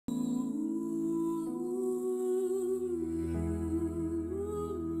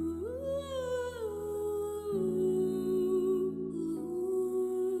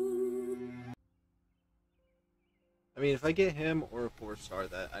I mean, if I get him or a 4-star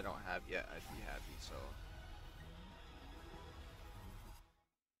that I don't have yet, I'd be happy. So.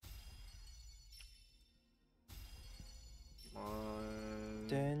 Come on. Quit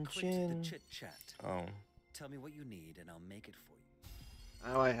the Tension. chit chat. Oh. Tell me what you need and I'll make it for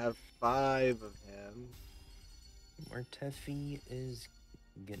you. Now I have 5 of him. Martefi is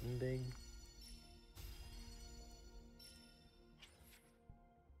getting big.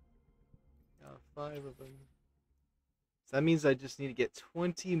 Got 5 of them. So that means I just need to get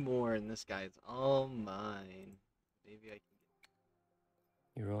 20 more, and this guy's all mine. Maybe I can get.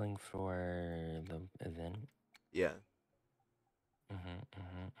 You're rolling for the event? Yeah.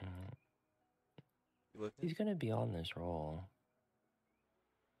 Mm-hmm. You looking? He's gonna be on this roll.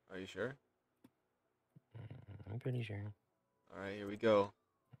 Are you sure? I'm pretty sure. All right, here we go.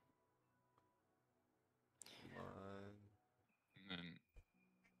 Come on. And then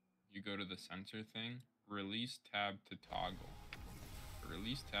you go to the sensor thing, release tab to toggle.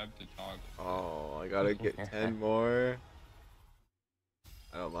 Release tab to toggle. Oh, I gotta get 10 more.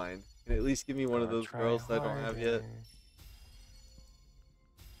 I don't mind. Can you at least give me one of those girls that I don't have yet?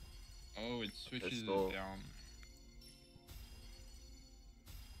 Oh, it switches it Pistol. down.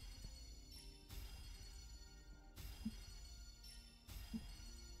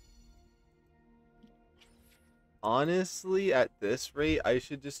 Honestly, at this rate, I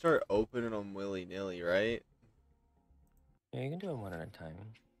should just start opening them willy-nilly, right? Yeah, you can do them one at a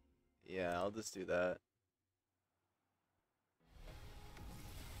time. Yeah, I'll just do that.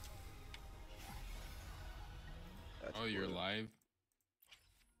 That's Oh, you're cool. live?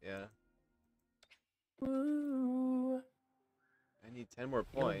 Yeah. Woo! I need 10 more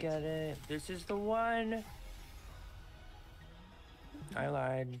You'll points. get it. This is the one. I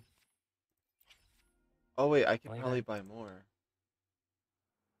lied. Oh wait, I can Only probably got- buy more.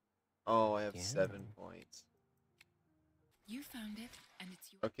 Oh, I have Yeah. 7 points. You found it, and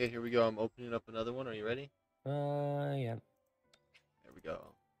it's yours. Okay, here we go. I'm opening up another one. Are you ready? Yeah. There we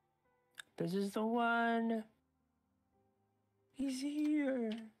go. This is the one. He's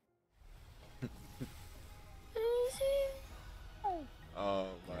here. He's here.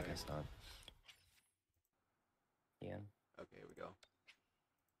 Oh my. I guess not. Yeah. Okay, here we go.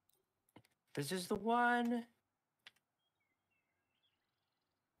 This is the one.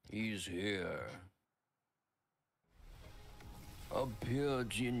 He's here. Up here,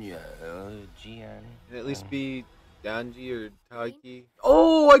 Jiyan. Jiyan. Can it at least be Danji or Taki?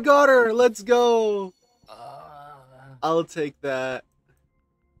 Oh, I got her! Let's go! I'll take that.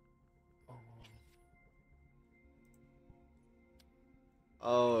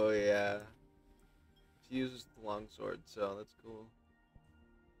 Oh, yeah. She uses the longsword, so that's cool.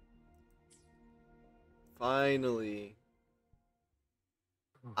 Finally.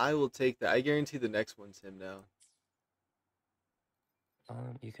 I will take that. I guarantee the next one's him now.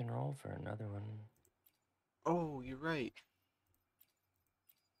 You can roll for another one. Oh, you're right.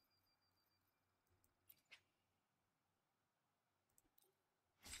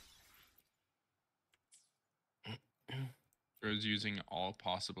 Bro's using all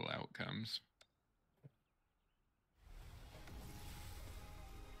possible outcomes.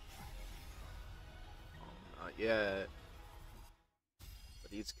 Oh, not yet.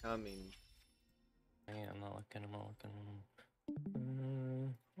 But he's coming. Yeah, I'm not looking.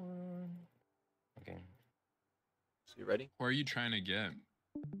 Okay. So you ready? Who are you trying to get?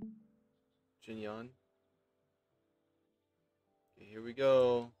 Jiyan. Okay, here we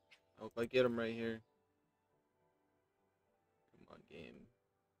go. I hope I get him right here. Come on, game.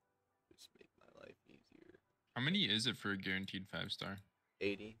 Just make my life easier. How many is it for a guaranteed 5-star?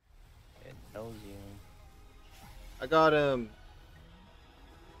 80. It tells you. I got him.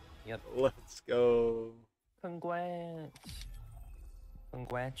 Yep. Let's go. Congrats.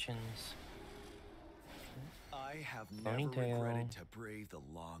 Congratulations. I have never Ponytail. regretted to brave the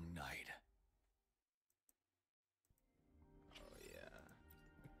long night. Oh, yeah.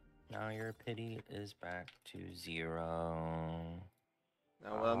 Now your pity is back to 0.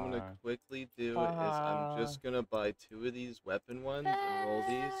 Now what I'm gonna quickly do is I'm just gonna buy 2 of these weapon ones and roll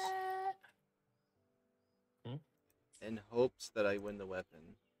these in hopes that I win the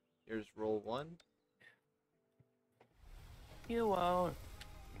weapon. Here's roll 1. You won't.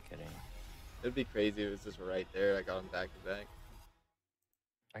 I'm kidding. It'd be crazy if it was just right there. I got them back to back.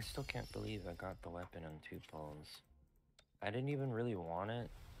 I still can't believe I got the weapon on 2 pulls. I didn't even really want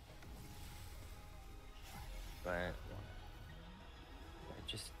it. But it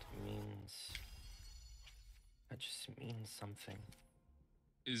just means... That just means something.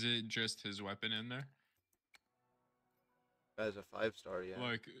 Is it just his weapon in there? As a 5-star, yeah.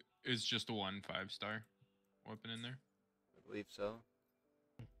 Like, it's just a 1 5-star weapon in there? I believe so.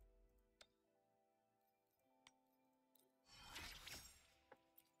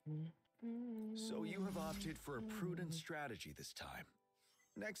 So you have opted for a prudent strategy this time.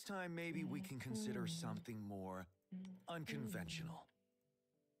 Next time, maybe we can consider something more unconventional.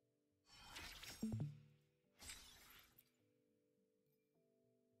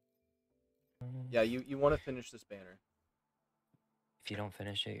 Yeah, you want to finish this banner. If you don't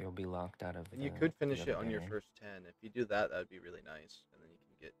finish it, you'll be locked out of And you could finish it on your banner. first 10. If you do that, that would be really nice. And then you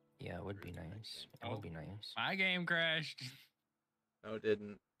can get... Yeah, it would be nice. It would be nice. My game crashed. No, it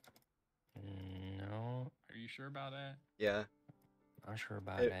didn't. No. Are you sure about that? Yeah. Not sure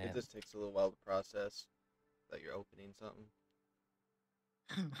about It that. just takes a little while to process that you're opening something.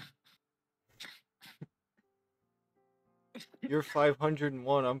 You're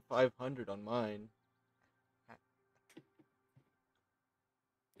 501, I'm 500 on mine.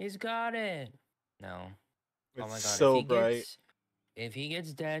 He's got it. No. It's Oh my god. so bright. If he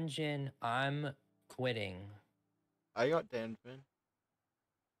gets dungeon, I'm quitting. I got Danjin.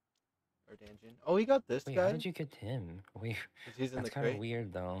 Or Danjin. Oh, he got this Wait, guy? how did you get him? Weird. He's in That's the kind of crate.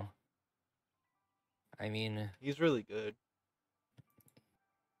 weird, though. I mean, He's really good.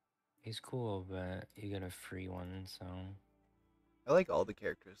 he's cool, but you get a free one, so... I like all the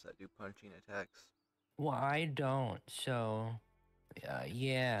characters that do punching attacks. Well, I don't, so...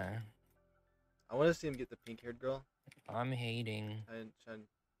 yeah. I want to see him get the pink-haired girl. I'm hating.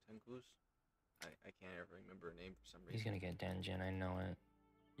 Tengus? I can't ever remember her name for some reason. He's gonna get dungeon, I know it.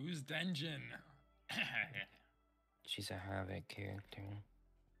 Who's Denjin? She's a Havoc character.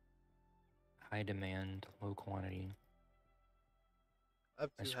 High demand, low quantity.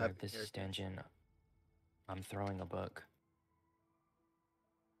 I swear if this is dungeon, I'm throwing a book.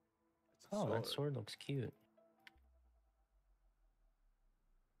 Oh, that sword looks cute.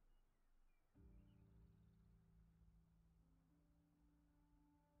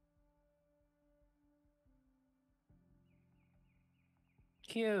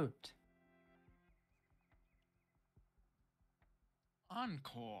 Cute.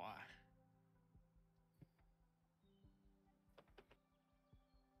 Encore.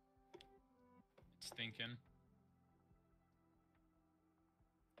 It's stinking.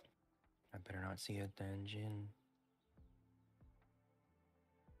 I better not see a dungeon.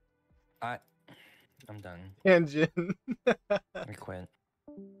 I'm done. Danjin. I quit.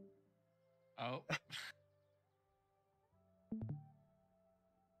 Oh.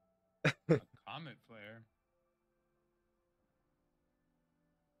 A comet flare.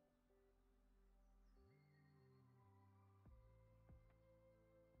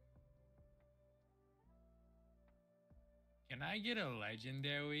 Can I get a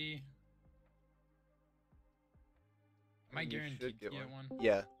legendary? Am I You guaranteed should to get one?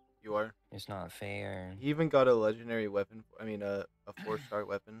 Yeah, you are. It's not fair. He even got a legendary weapon. I mean, a 4-star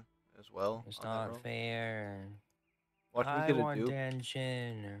weapon as well. It's on that not roll. fair. Watch me I get a want dupe.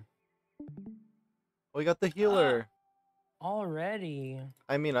 dungeon. Oh, we got the healer. Already?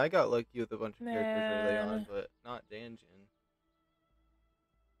 I mean, I got lucky with a bunch of characters early on, Man. but not Danjin.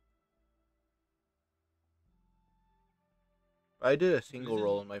 I did a single it?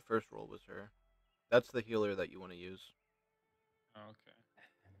 roll, and my first roll was her. That's the healer that you want to use. Oh,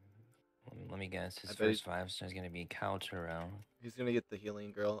 okay. Let me guess. I His bet first 5-star is going to be Caltero. He's gonna get the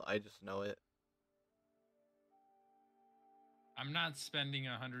healing girl. I just know it. I'm not spending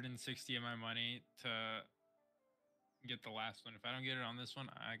 160 of my money to get the last one. If I don't get it on this one,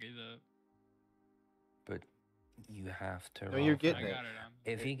 I give up. But you have to No, roll you're for getting I it. got it on.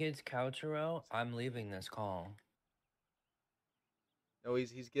 If he gets Caltero, I'm leaving this call. No,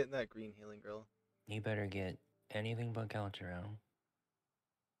 he's getting that green healing girl. He better get anything but Caltero.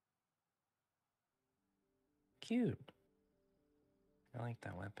 Cute. I like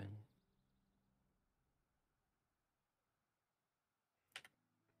that weapon.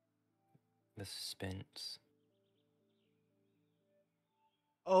 The suspense.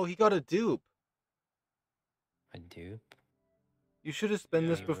 Oh, he got a dupe. A dupe? You should have spent Yeah,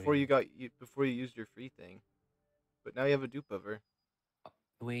 this you before before you used your free thing. But now you have a dupe of her.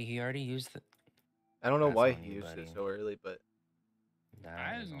 Wait, he already used the... I don't know That's why on he you, used buddy. it so early, but I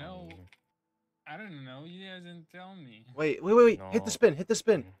That is don't on know. you. I don't know. You guys didn't tell me. wait. Hit the No. spin. Hit the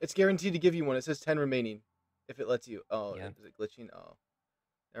spin. Mm. It's guaranteed to give you one. It says 10 remaining. If it lets you. Oh, Yep. is it glitching? Oh,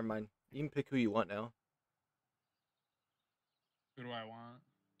 never mind. You can pick who you want now. Who do I want?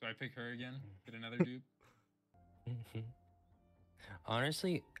 Do I pick her again? Get another dupe?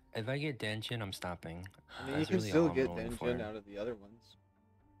 Honestly, if I get Denshin, I'm stopping. I mean, you That's can really still all I'm get rolling Danjin for. out of the other ones.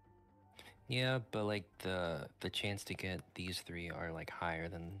 Yeah, but like the chance to get these three are like higher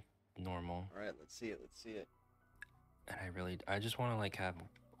than normal. All right, let's see it. Let's see it. And I just want to like have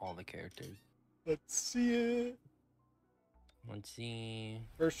all the characters. Let's see it. Let's see.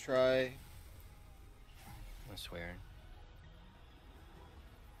 First try. I swear.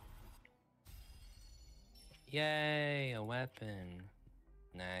 Yay, a weapon.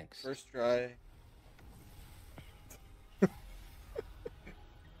 Next. First try.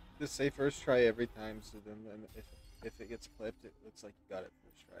 Just say first try every time, so then if it gets clipped, it looks like you got it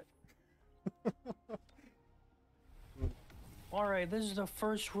first try. Alright, this is the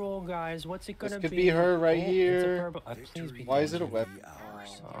first roll, guys. What's it gonna This be? could be her right It's a here. purple. Please be Victory Why is it a will weapon? be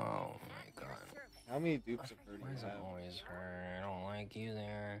ours. Oh my god. How many dupes of her do Why you is it have? always her? I don't like you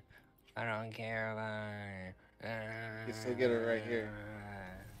there. I don't care about it. You can still get her right here.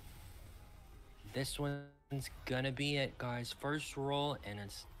 This one's gonna be it, guys. First roll, and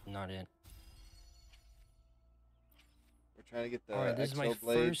it's not it. We're trying to get the Alright, this is my exo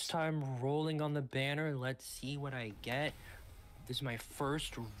blades. first time rolling on the banner. Let's see what I get. This is my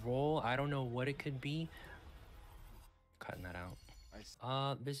first roll. I don't know what it could be. Cutting that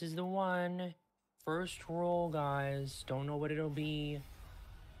out. This is the one. First roll, guys. Don't know what it'll be.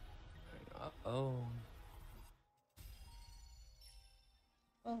 Uh-oh.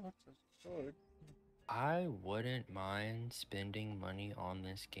 Oh, that's a sword. I wouldn't mind spending money on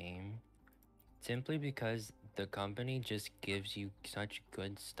this game simply because the company just gives you such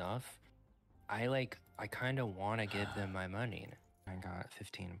good stuff. I kind of want to give them my money. I got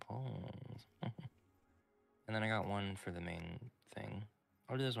 15 pulls. And then I got one for the main thing.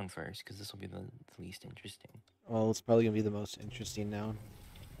 I'll do this one first because this will be the least interesting. Well, it's probably gonna be the most interesting now.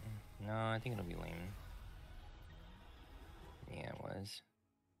 No, I think it'll be lame. Yeah, it was.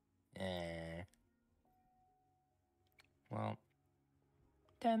 Well,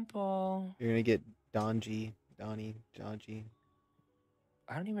 temple. You're gonna get Donji.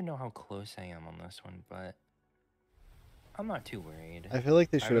 I don't even know how close I am on this one, but I'm not too worried. I feel like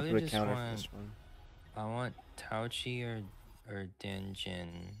they should have really put a just counter for want- this one. I want Tauchi or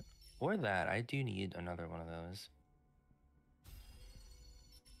Dinjin. Or that. I do need another one of those.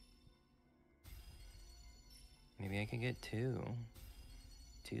 Maybe I could get two.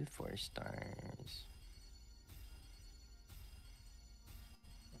 2 4-stars.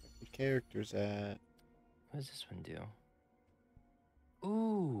 The characters at. What does this one do?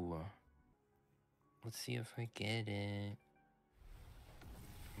 Ooh. Let's see if I get it.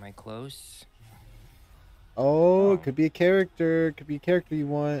 Am I close? Oh, Oh. it could be a character. Could be a character you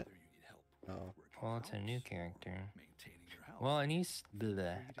want. Oh. Well, it's a new character. Well,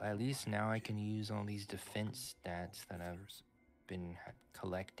 at least now I can use all these defense stats that I've been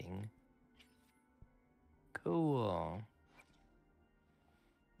collecting. Cool.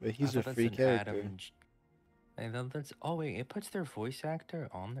 But he's I a thought that's free an character. I thought that's. Oh wait, it puts their voice actor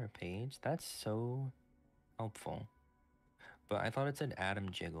on their page. That's so helpful. But I thought it said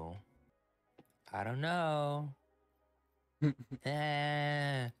Adam Jiggle. I don't know.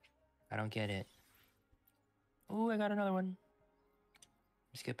 I don't get it. Oh, I got another one.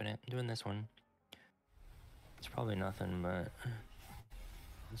 I'm skipping it. I'm doing this one. It's probably nothing, but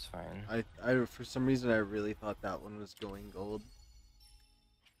it's fine. I for some reason I really thought that one was going gold.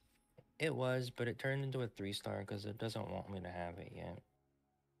 It was, but it turned into a 3-star because it doesn't want me to have it yet.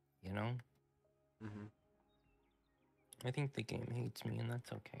 You know? Mm-hmm. I think the game hates me, and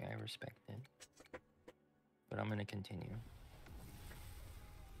that's okay. I respect it. But I'm gonna continue.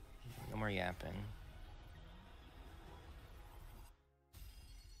 No more yapping.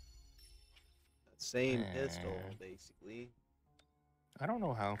 Same pistol, basically. I don't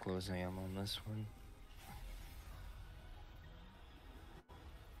know how close I am on this one.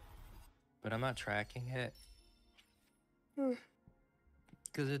 But I'm not tracking it.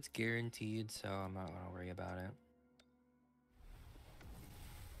 Because it's guaranteed, so I'm not gonna worry about it.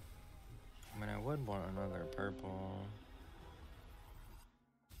 I mean, I would want another purple.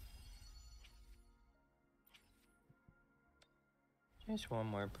 Just one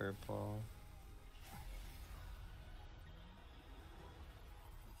more purple.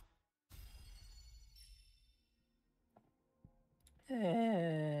 I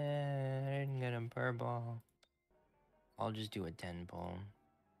didn't get a purple. I'll just do a 10 pull.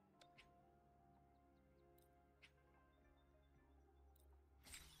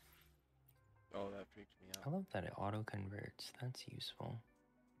 Oh, that freaked me I out. love that it auto converts. That's useful.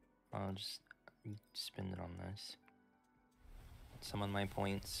 I'll just spend it on this. Some of my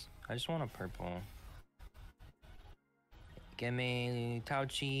points. I just want a purple. Give me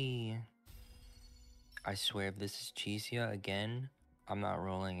Tauchi. I swear, if this is Cheesia again, I'm not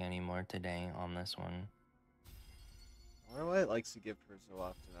rolling anymore today on this one. I wonder why it likes to give her so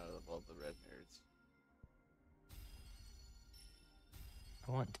often out of all the red nerds.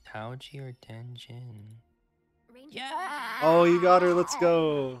 I want Taoji or Tenjin. Ranger Yeah! Oh, you got her. Let's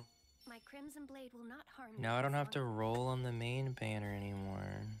go. My crimson blade will not harm you. Now I don't have to before- roll on the main banner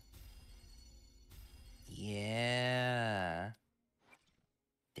anymore. Yeah.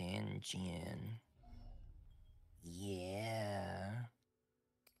 Tenjin. Yeah.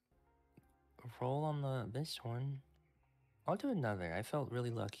 Roll on this one. I'll do another. I felt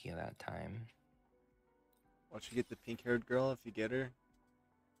really lucky at that time. Once you get the pink-haired girl, if you get her,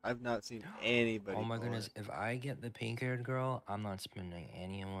 I've not seen anybody. Oh my pull goodness, it. if I get the pink-haired girl, I'm not spending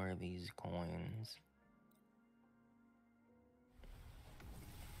any more of these coins.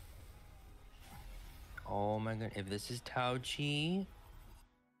 Oh my god, if this is Taochi.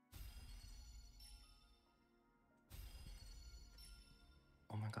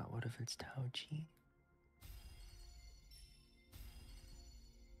 Oh my god, what if it's Taochi?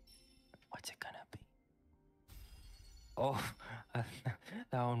 What's it gonna be? Oh,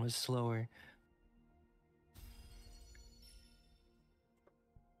 that one was slower.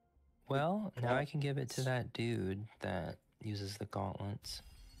 Well, now I can give it to that dude that uses the gauntlets.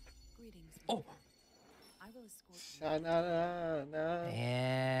 Greetings. Oh! I will escort you. Sha-na-na-na.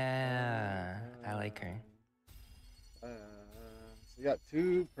 Yeah, I like her. So you got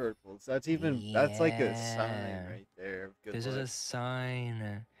 2 purples. That's like a sign Yeah. right there. Of good This luck. is a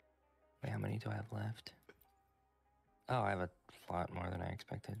sign. Wait, how many do I have left? Oh, I have a lot more than I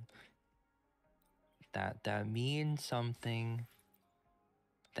expected. That means something.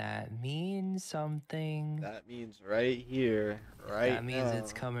 That means something. That means right here, right That means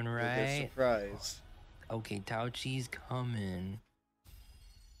it's now, coming, you'll get right? surprised. Okay, Taochi's coming.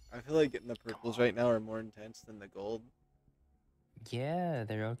 I feel like getting the purples right now are more intense than the gold. Yeah,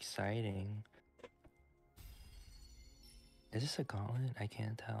 they're exciting. Is this a gauntlet? I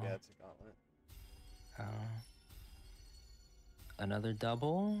can't tell. Yeah, it's a gauntlet. Another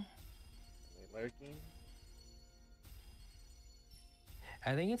double? Are they lurking?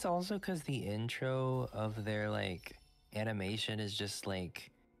 I think it's also because the intro of their like animation is just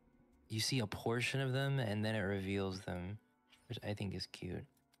like you see a portion of them and then it reveals them, which I think is cute.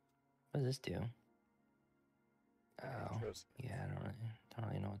 What does this do? Oh, yeah, I don't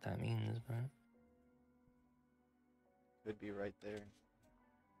really know what that means, but Could be right there.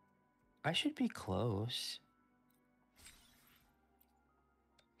 I should be close.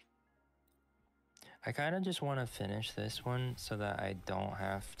 I kind of just want to finish this one so that I don't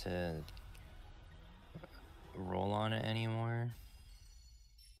have to roll on it anymore.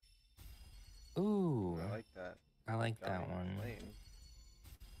 Ooh, I like that. I like Got that me one. playing.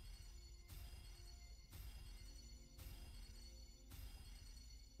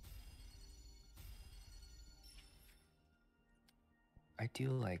 I do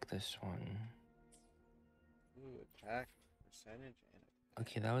like this one. Ooh, attack percentage and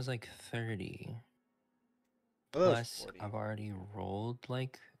Okay, that was like 30. Oh, that was Plus, 40. I've already rolled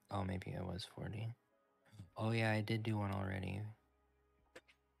like, oh, maybe it was 40. Oh yeah, I did do one already.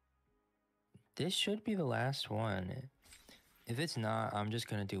 This should be the last one. If it's not, I'm just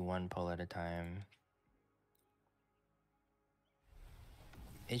gonna do one pull at a time.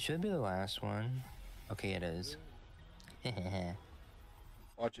 It should be the last one. Okay, it is.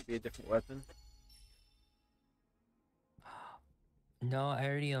 Watch it be a different weapon. No, I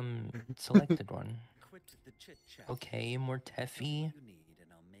already selected one. Quit the chit chat. Okay, more Teffy. You need,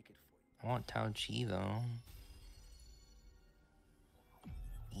 and I'll make it for you. I want Tao Chi though.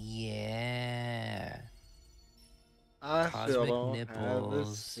 Yeah. I still Cosmic don't have a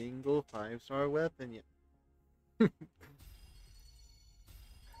nipples. single 5-star weapon yet.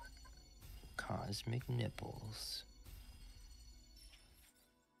 Cosmic nipples.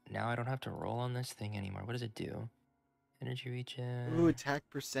 Now I don't have to roll on this thing anymore. What does it do? Energy regen. Ooh, attack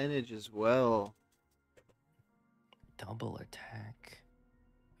percentage as well. Double attack.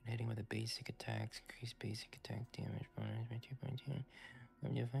 When hitting with a basic attacks, increase basic attack damage bonus by 2.2.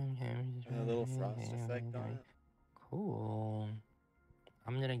 And a little frost effect on it. Cool.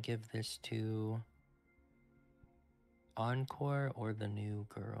 I'm gonna give this to Encore or the new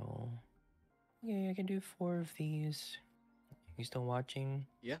girl. Okay, I can do 4 of these. You still watching?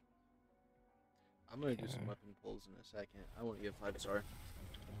 Yeah. I'm gonna do Okay. some weapon pulls in a second. I want to get 5-star.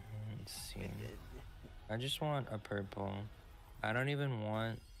 Let's see. I just want a purple. I don't even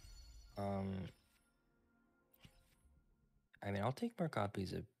want, I mean, I'll take more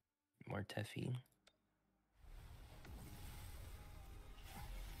copies of more Teffy.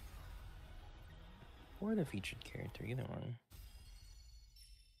 Or the featured character, either one.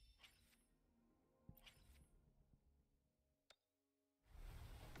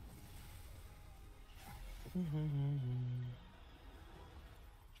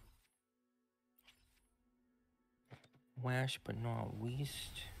 Last but not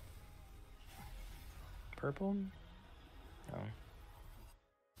least, purple? No.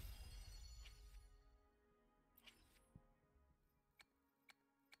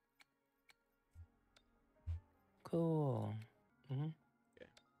 Cool. Okay.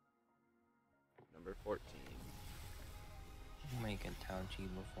 Number 14. Make a Tauchi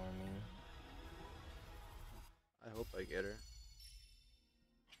before me. I hope I get her.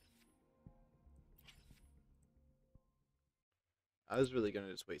 I was really gonna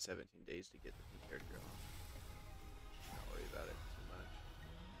just wait 17 days to get the pink haired girl. Not worry about it too much.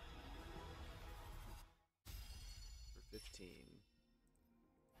 For 15.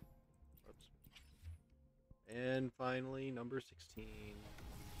 Whoops. And finally, number 16.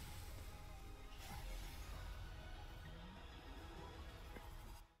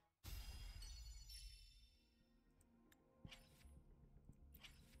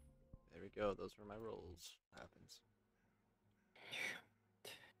 There we go. Those were my rolls. Happens.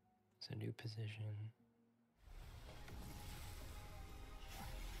 It's a new position.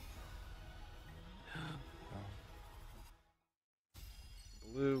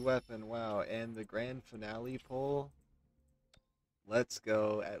 Blue weapon, wow. And the grand finale pull. Let's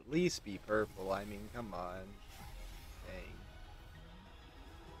go. At least be purple. I mean, come on. Dang.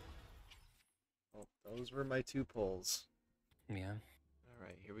 Well, those were my 2 pulls. Yeah.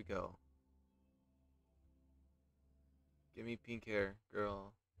 Alright, here we go. Give me pink hair,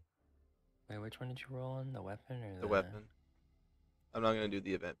 girl. Wait, which one did you roll on? The weapon or The weapon. I'm not going to do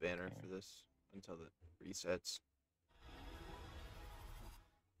the event banner for this until it resets.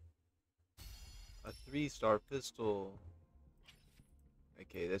 A 3-star pistol.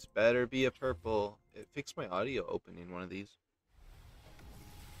 Okay, this better be a purple. It fixed my audio opening one of these.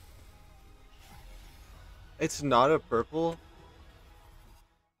 It's not a purple.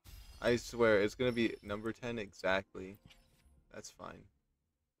 I swear, it's gonna be number 10 exactly. That's fine.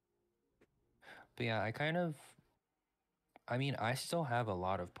 But yeah, I mean, I still have a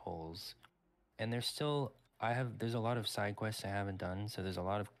lot of pulls. And there's a lot of side quests I haven't done, so there's a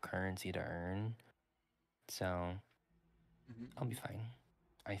lot of currency to earn. So, I'll be fine,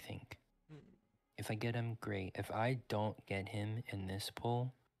 I think. If I get him, great. If I don't get him in this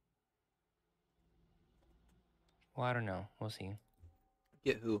pull, well, I don't know. We'll see.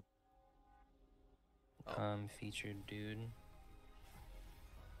 Get who? Oh. Featured dude.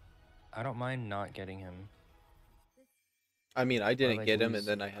 I don't mind not getting him. I mean, I didn't like get him, lose-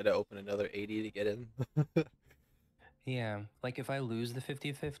 and then I had to open another 80 to get him. Yeah, like if I lose the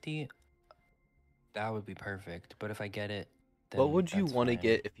 50-50, that would be perfect. But if I get it, then What would you that's want to fine.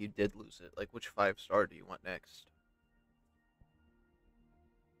 get if you did lose it? Like, which 5-star do you want next?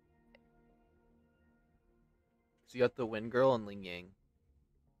 So you got the Wind Girl and Ling Yang.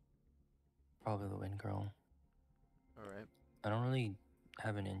 Probably the Wind Girl. Alright. I don't really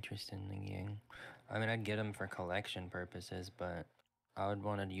have an interest in Ling Yang. I mean, I'd get him for collection purposes, but I would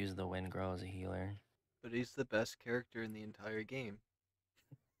want to use the Wind Girl as a healer. But he's the best character in the entire game.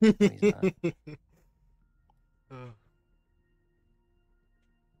 No, he's not.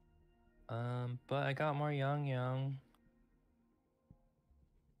 But I got more Yang,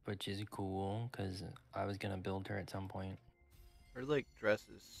 which is cool because I was gonna build her at some point. Her like dress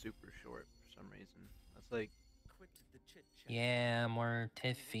is super short for some reason. That's like Yeah, more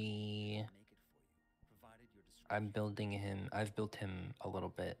Tiffy. I've built him a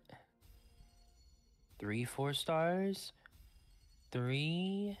little bit. 3 4-stars?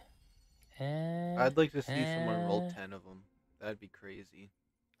 3 and I'd like to see someone roll 10 of them. That'd be crazy.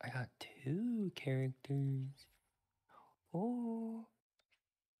 I got 2 characters. Oh.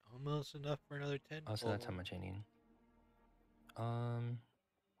 Almost enough for another 10. Oh, so that's how much I need. Oh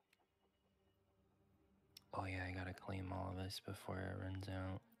yeah, I gotta claim all of this before it runs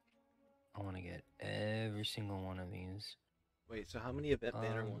out. I want to get every single one of these. Wait, so how many event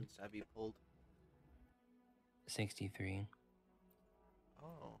banner ones have you pulled? 63.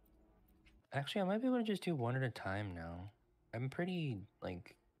 Oh. Actually, I might be able to just do one at a time now. I'm pretty,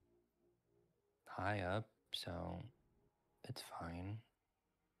 like, high up, so it's fine.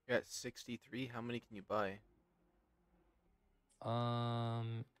 You're at 63? How many can you buy?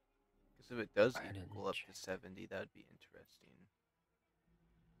 Because if it does equal up to 70, that'd be interesting.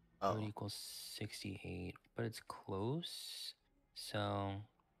 It would equal 68, but it's close, so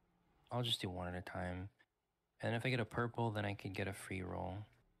I'll just do one at a time. And if I get a purple, then I could get a free roll.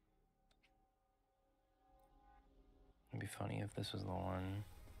 It'd be funny if this was the one.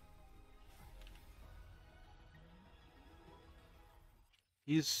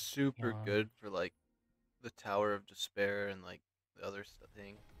 He's super good for, like, the Tower of Despair and, like, the other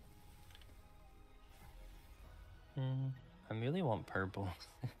thing. I really want purple.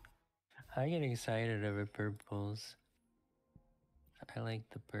 I get excited over purples. I like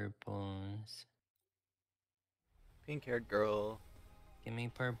the purples. Pink-haired girl. Give me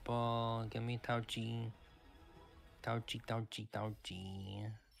purple. Give me Tauchi. Tauchi, Tauchi, Tauchi.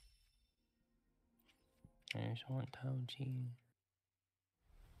 I just want Tauchi.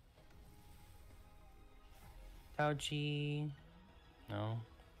 Tauchi. No.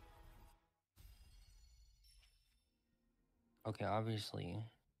 Okay, obviously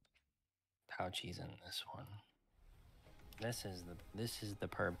Tauchi's in this one. This is the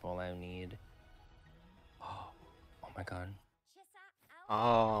purple I need. Oh my god.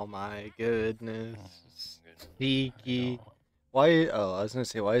 Oh my goodness. I Sneaky. don't- Why? Oh, I was gonna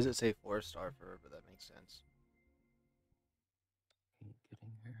say, why does it say 4-star for her? But that makes sense.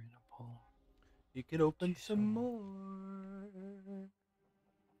 Getting her in a pull. You could open Jeez, some oh. more.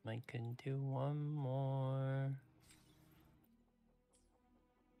 I can do one more.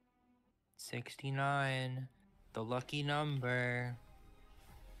 69. The lucky number.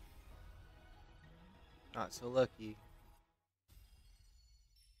 Not so lucky.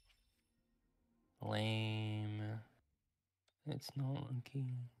 Lame. It's not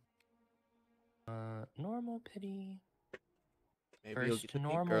lucky. Normal pity. Maybe you'll get First the pink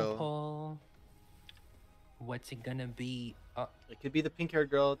normal girl. pull. What's it gonna be? It could be the pink-haired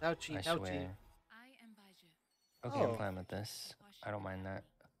girl. Tauchi, I Tauchi. swear. I am Baiju. Okay, Oh. I'm fine with this. I don't mind that.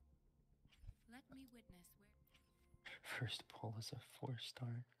 Let me witness where First pull is a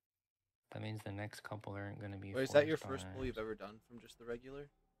 4-star. That means the next couple aren't gonna be. Wait, is that your 4 first pull you've stars. ever done from just the regular?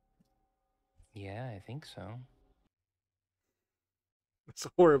 Yeah, I think so. It's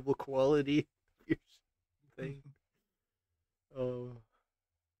a horrible quality. Thing. Oh.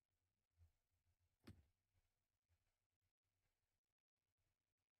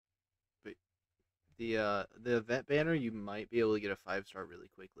 But the event banner, you might be able to get a 5-star really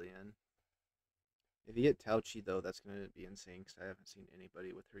quickly in. If you get Tauchi though, that's gonna be insane because I haven't seen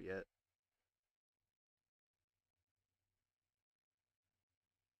anybody with her yet.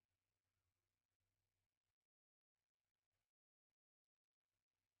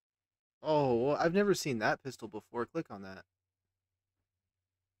 Oh, well, I've never seen that pistol before. Click on that.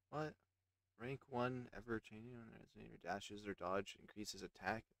 What? Rank 1, ever changing on your dashes or dodge increases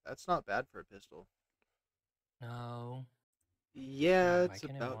attack. That's not bad for a pistol. No. Yeah, Why it's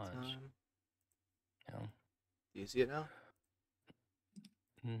can't it about launch? time. No. Do you see it now?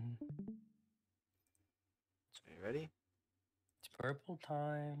 Mhm. Are you ready? It's purple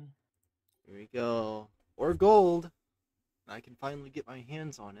time. Here we go. Or gold. I can finally get my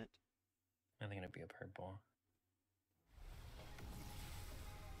hands on it. I think it'd be a purple.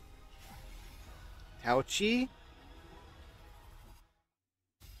 Tauchi?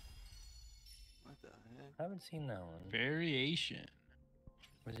 What the heck? I haven't seen that one. Variation.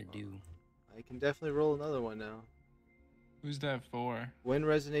 What does it do? I can definitely roll another one now. Who's that for? When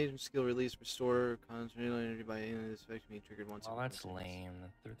resonating skill release, restore concentrated energy by any of this effect being triggered once. Oh, every that's 4 seconds.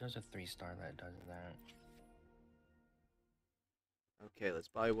 lame. There's a 3-star that does that. Okay, let's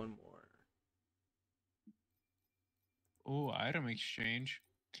buy one more. Oh, item exchange.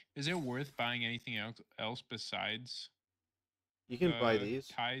 Is it worth buying anything else besides You can buy the these.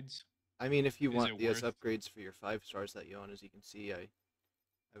 tides? I mean, if you Is want it the worth- upgrades for your 5-stars that you own, as you can see, I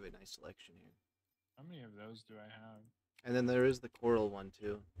have a nice selection here. How many of those do I have? And then there is the coral one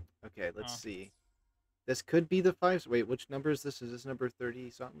too. Okay, let's Huh. see. This could be the 5. Wait, which number is this? Is this number 30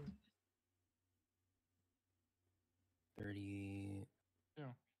 something? 30.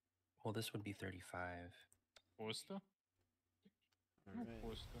 Yeah. Well, this would be 35. Posta? All right.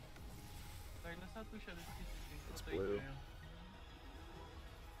 Posta. It's blue.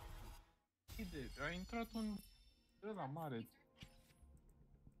 Ha intrat un... de la mare.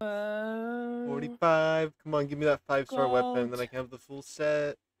 45. Come on, give me that 5-star weapon, then I can have the full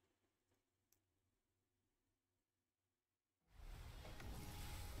set.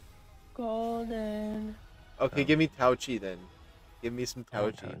 Golden. Okay, Oh. give me Tauchi then. Give me some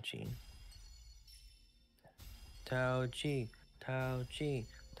Oh, Tauchi. Tauchi. Tauchi.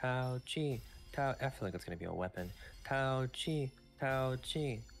 Tauchi. Tau. I feel like it's gonna be a weapon. Tauchi.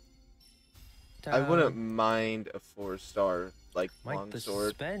 Tauchi. I wouldn't mind a 4-star, like, Mike, long the sword.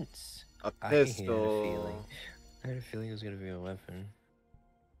 suspense. A I had a pistol. feeling. I had a feeling it was gonna be a weapon.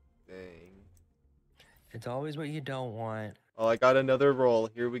 Dang. It's always what you don't want. Oh, I got another roll.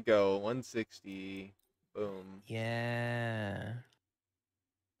 Here we go. 160. Boom. Yeah.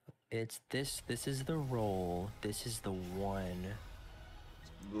 It's this. This is the roll. This is the one.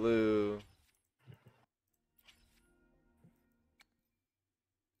 Blue.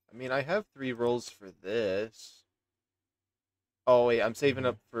 I mean, I have 3 rolls for this. Oh wait, I'm saving Mhm.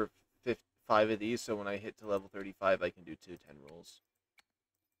 up for 5 of these, so when I hit to level 35, I can do 2 10 rolls.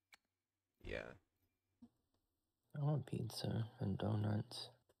 Yeah. I want pizza and donuts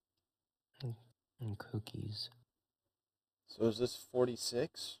and, and cookies. So is this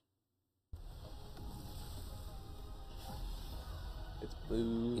 46? It's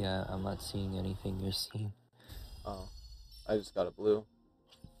blue. Yeah, I'm not seeing anything you're seeing. Oh, I just got a blue.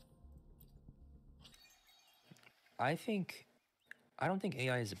 I don't think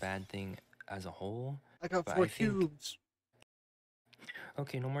AI is a bad thing as a whole, I got but 4 I think cubes.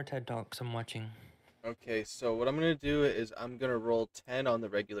 okay, no more TED Talks. I'm watching. Okay, so what I'm gonna do is I'm gonna roll 10 on the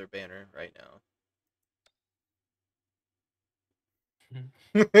regular banner right now.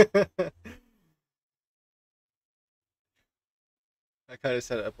 I kind of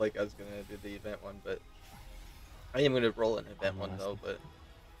set it up like I was gonna do the event one, but I am gonna roll an Oh event no, one though. But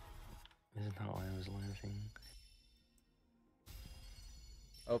this is not why I was laughing.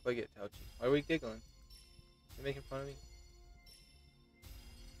 I hope I get Touchy. Why are we giggling? You making fun of me?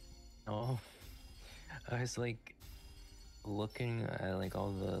 Oh, I was like looking at like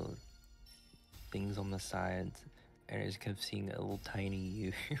all the things on the sides, and I just kept seeing a little tiny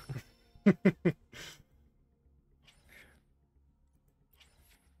you.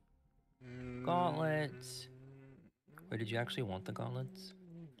 Gauntlets. Wait, did you actually want the gauntlets?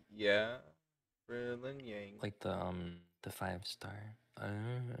 Yeah, Brillin Yang. Like the 5-star.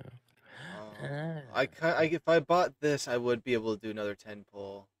 If I bought this, I would be able to do another 10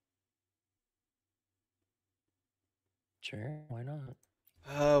 pull. Sure, why not?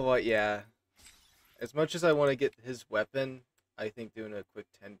 Oh, what? Yeah. As much as I want to get his weapon, I think doing a quick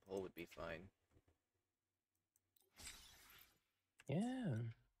 10 pull would be fine. Yeah.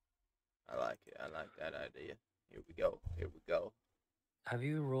 I like it. I like that idea. Here we go. Here we go. Have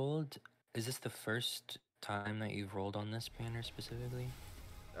you rolled? Is this the first time that you've rolled on this banner specifically?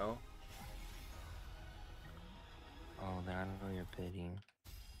 No? Oh, then I don't know your pity.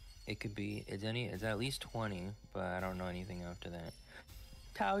 It could be. It's at least 20, but I don't know anything after that.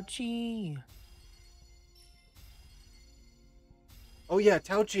 Tauchi! Oh, yeah,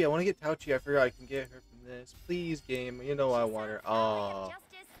 Tauchi. I want to get Tauchi. I forgot I can get her from this. Please, game. You know I want her. Oh.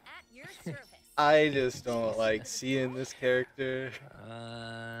 I just don't like seeing this character.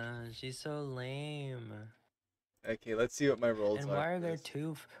 She's so lame. Okay, let's see what my rolls And are why are for there this.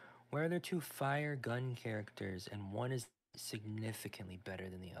 two? Why are there two fire gun characters, and one is significantly better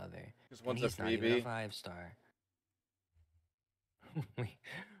than the other? Because And one's a he's not even a freebie. 5-star. Wait,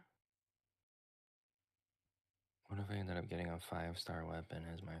 what if I ended up getting a 5-star weapon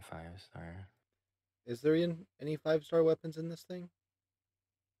as my 5-star? Is there any 5-star weapons in this thing?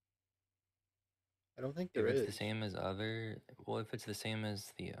 I don't think there If it's the is. same as if it's the same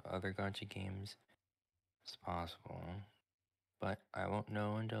as the other gacha games, it's possible. But I won't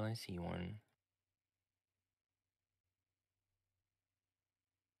know until I see one.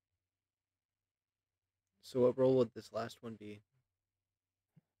 So what roll would this last one be?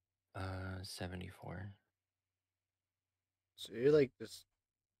 74. So you're like just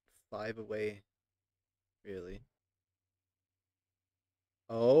 5 away, really.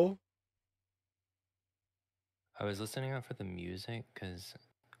 Oh? I was listening out for the music because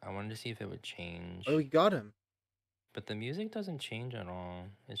I wanted to see if it would change. Oh, you got him. But the music doesn't change at all.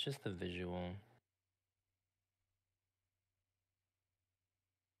 It's just the visual.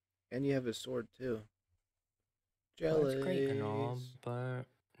 And you have his sword, too. Well, that's great and all, Jellies. but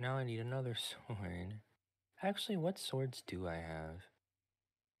now I need another sword. Actually, what swords do I have?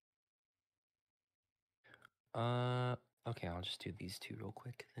 Okay, I'll just do these two real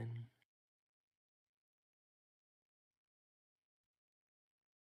quick then.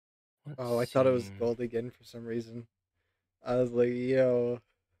 Oh, I Let's thought it see. was gold again for some reason. I was like, yo.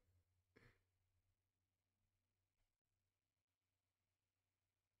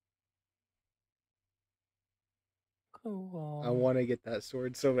 I Cool. want to get that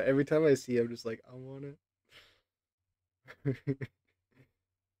sword. So every time I see it, I'm just like, I want it.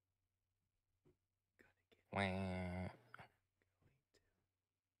 Wah.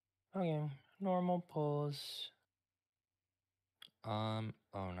 Okay, normal pulls. Oh,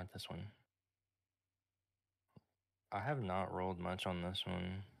 not this one. I have not rolled much on this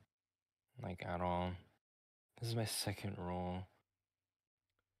one. Like, at all. This is my second roll.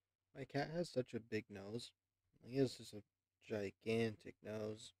 My cat has such a big nose. He has just a gigantic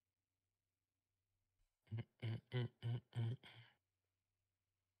nose.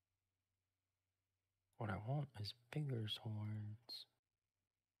 What I want is bigger swords.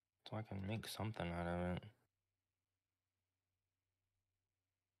 So I can make something out of it.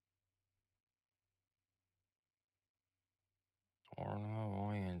 For the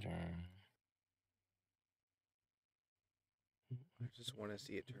Voyager. I just want to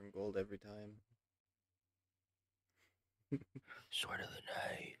see it turn gold every time. Sword of the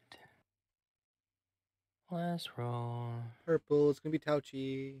Night. Last roll. Purple. It's gonna be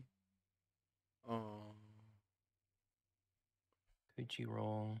Tauchi. Oh. Gucci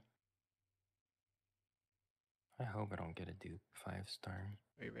roll. I hope I don't get a Duke 5-star.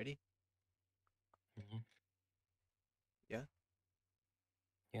 Are you ready? Mm-hmm. Yeah?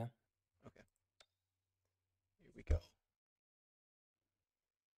 Yeah. Okay. Here we go.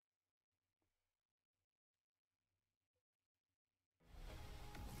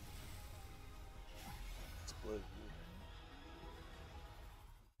 It's blue.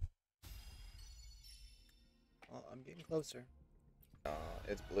 Oh, I'm getting closer.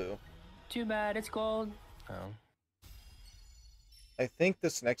 It's blue. Too bad, it's gold. Oh. I think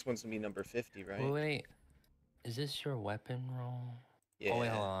this next one's gonna be number 50, right? Wait. Is this your weapon roll? Yeah. Oh, wait,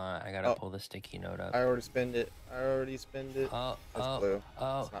 hold on. I gotta pull the sticky note up. I already spent it. It's blue. It's not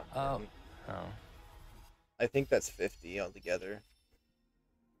green. Oh. I think that's 50 altogether.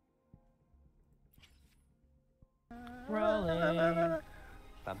 Rolling.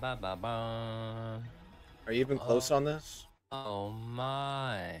 Ba ba ba ba. Are you even close on this? Oh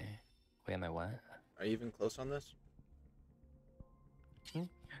my. Wait, am I what? Are you even close on this?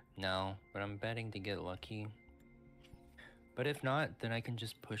 No, but I'm betting to get lucky. But if not, then I can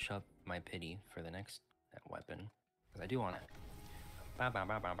just push up my pity for the next weapon. Because I do want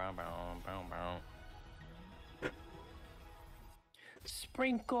it.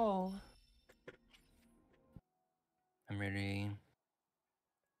 Sprinkle! I'm ready. Here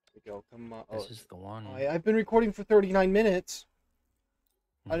we go. Come on. This is the one. I've been recording for 39 minutes.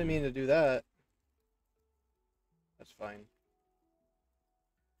 I didn't mean to do that. That's fine.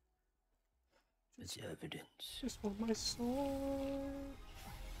 It's evidence. Just want my sword.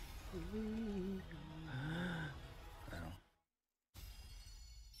 Oh.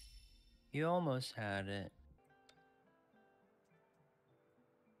 You almost had it.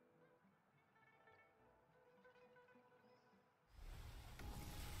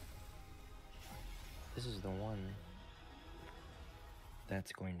 This is the one.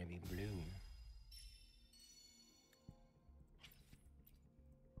 That's going to be blue.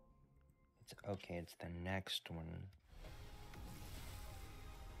 Okay, it's the next one.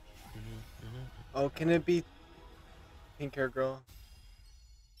 Oh, can it be pink hair girl?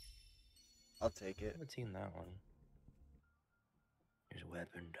 I'll take it. I haven't seen that one. Here's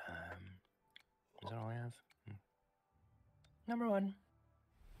weapon time. Is that all I have? Number 1.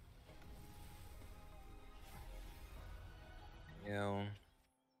 Yo.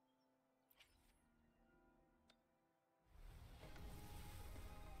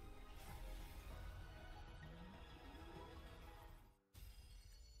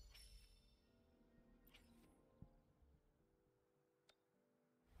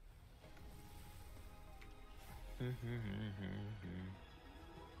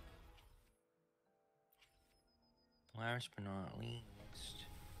 Last but not least.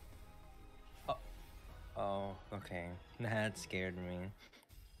 Oh, okay. That scared me.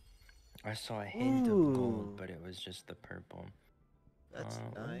 I saw a hint of gold, but it was just the purple. That's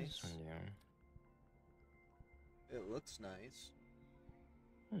nice. What does this one do? It looks nice.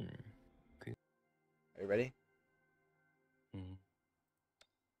 Okay. Are you ready?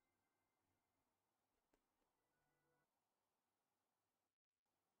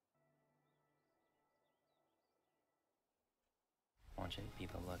 Watch it be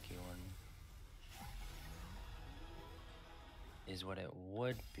the lucky one. Is what it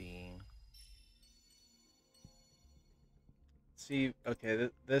would be. See, okay,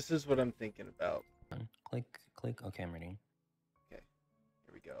 this is what I'm thinking about. Click. Okay, I'm ready. Okay,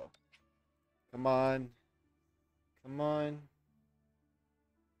 here we go. Come on. Come on.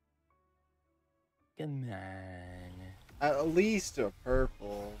 Come on. At least a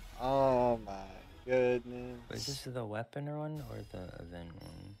purple. Oh my goodness. But is this the weapon one or the event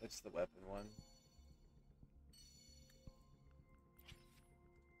one? It's the weapon one.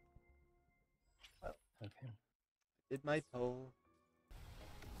 Well, okay. Did my poll.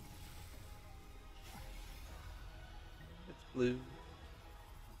 It's blue.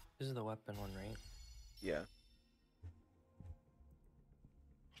 This is the weapon one, right? Yeah.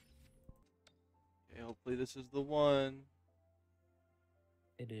 Okay, hopefully this is the one.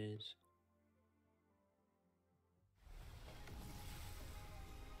 It is.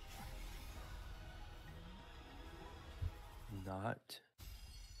 Not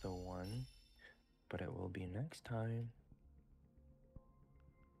the one, but it will be next time.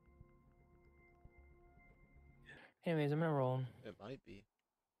 Anyways, I'm gonna roll. It might be.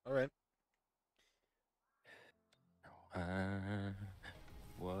 All right.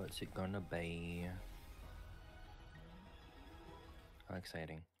 What's it gonna be? How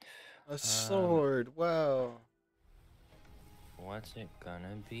exciting. A sword. Wow. What's it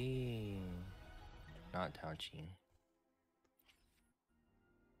gonna be? Not Tauchi.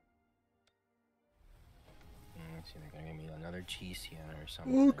 Let's see, they're gonna give me another Jiyan or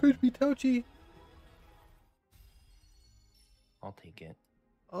something. Oh, it could be Tauchi. I'll take it.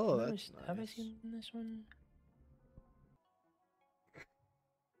 Oh, that's nice. Have I seen this one?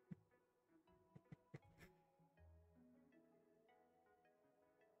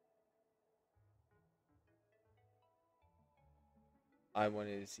 I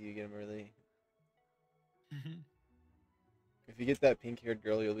wanted to see you get him early. If you get that pink-haired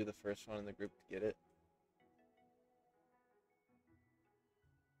girl, you'll be the first one in the group to get it.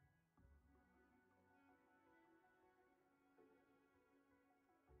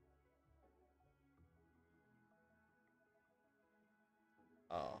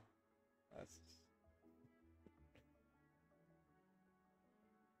 Oh, that's...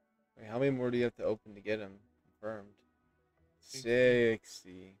 Wait, how many more do you have to open to get him confirmed?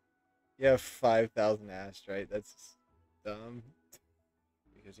 60. You have 5,000 astrite. That's dumb.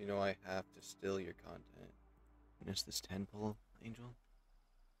 Because you know I have to steal your content. Witness this 10 pull, Angel?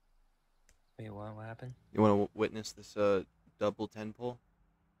 Wait, what happened? You want to witness this double 10 pull?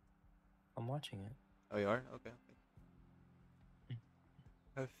 I'm watching it. Oh, you are? Okay.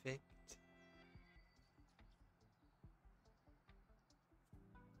 Perfect.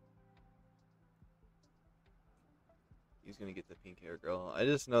 He's gonna get the pink hair girl. I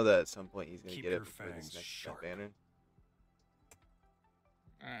just know that at some point he's gonna get it before this next banner.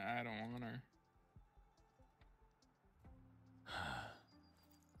 I don't want her.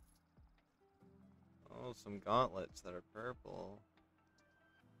 Oh, some gauntlets that are purple.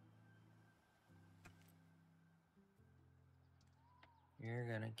 You're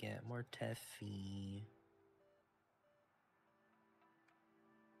gonna get more Teffy.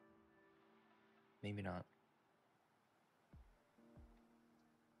 Maybe not.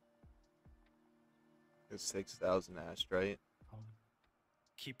 It's 6,000 astrite.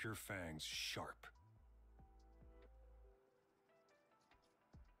 Keep your fangs sharp.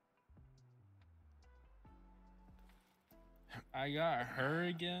 I got her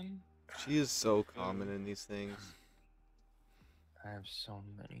again. She is so common in these things. I have so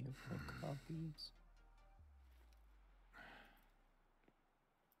many of the copies.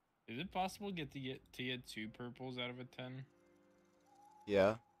 Is it possible to get 2 purples out of a 10?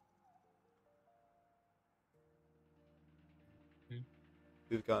 Yeah.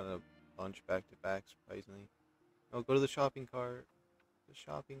 We've gotten a bunch back to back, surprisingly. Oh, go to the shopping cart. The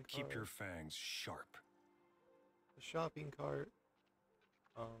shopping cart. Keep your fangs sharp. The shopping cart.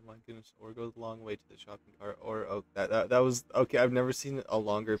 Oh my goodness! Or go the long way to the shopping cart. Or oh, that was okay. I've never seen a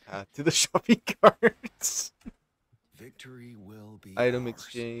longer path to the shopping cart. Victory will be Item ours.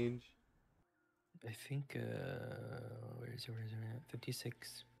 exchange. I think where is it?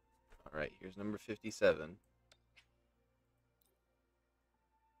 56. All right, here's number 57.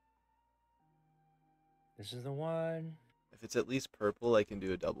 This is the one. If it's at least purple, I can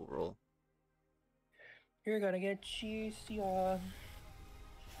do a double roll. You're gonna get Jiyan.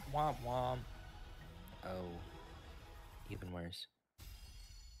 Womp womp. Oh. Even worse.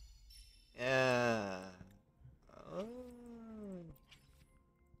 Yeah. Oh.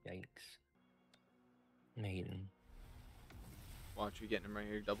 Yikes. Maiden. Watch, you're getting him right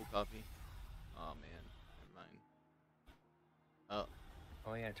here, double copy. Oh man, never mind. Oh.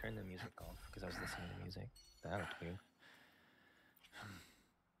 Oh yeah, turn the music off because I was listening to music. That was weird.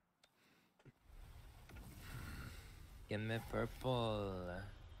 Give me purple.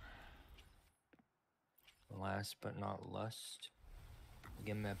 Last but not lust.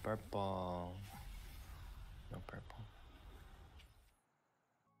 Give me purple. No purple.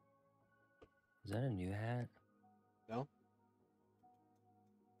 Is that a new hat? No.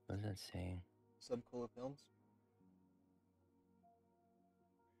 What does that say? Subcola Films.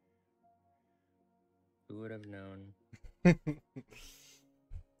 Who would have known? All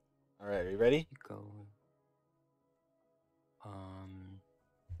right, are you ready? Go.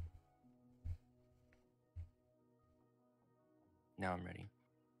 Now I'm ready.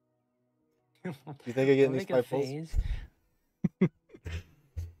 Do you think I get in these 5 pulls? Do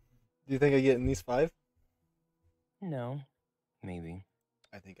you think I get in these 5? No. Maybe.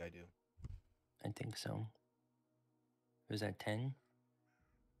 I think I do. I think so. Was that 10?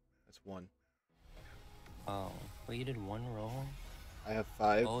 That's 1. Oh. Well, you did 1 roll? I have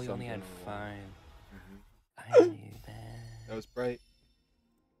 5. Oh, you so only had 5. Mm-hmm. I need was bright.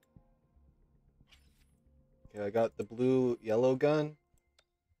 Okay, I got the blue yellow gun.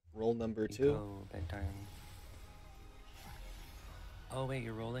 Roll number 2. Go, bedtime. Oh wait,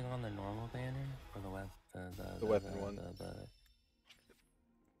 you're rolling on the normal banner or the weapon one.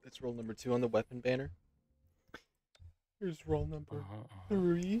 It's roll number 2 on the weapon banner. Here's roll number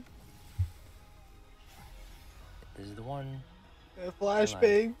 3. This is the one.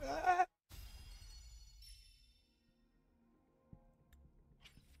 Flashbang. Ah!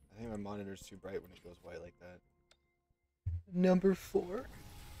 I think my monitor's too bright when it goes white like that. Number 4.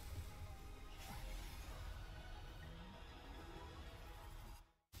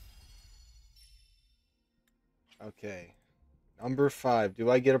 Okay. Number 5. Do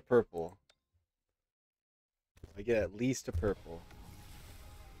I get a purple? I get at least a purple.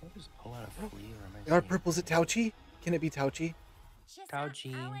 I'll just pull out a flea or am I Our purple's at Tauchi? Can it be Tauchi?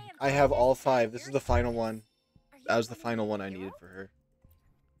 Tauchi. I have all 5. This is the final one. That was the final one I needed for her.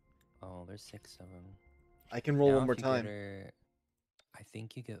 Oh, there's 6 of them. I can roll Now one more if you time. get her, I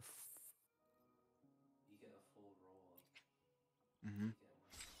think you get a full roll.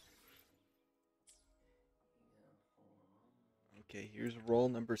 Okay, here's roll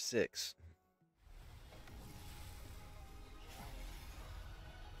number 6.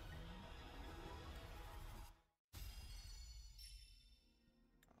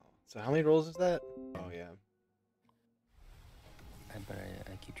 So how many rolls is that? Oh yeah. But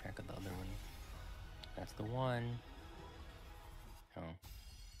I keep track of the other one. That's the one. Oh.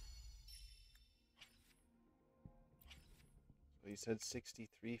 So you said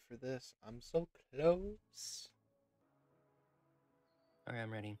 63 for this. I'm so close. Okay,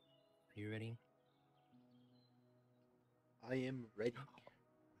 I'm ready. Are you ready? I am ready.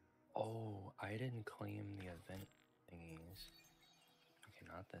 Oh, I didn't claim the event thingies. Okay,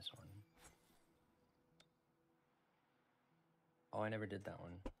 not this one. Oh, I never did that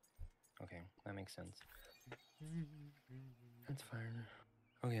one. Okay, that makes sense. That's fine.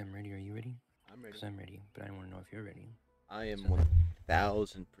 Okay, I'm ready. Are you ready? I'm ready. Because I'm ready, but I want to know if you're ready. I am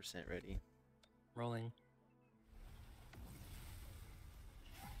 1000% ready. Rolling.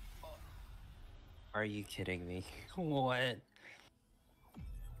 Are you kidding me? What?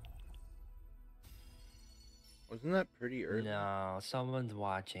 Wasn't that pretty early? No, someone is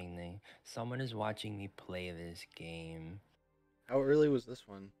watching me play this game. How early was this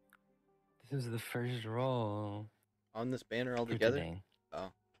one? This is the first roll. On this banner For altogether? today.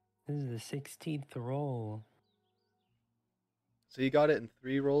 Oh. This is the 16th roll. So you got it in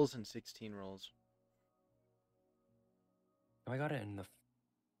 3 rolls and 16 rolls. I got it in the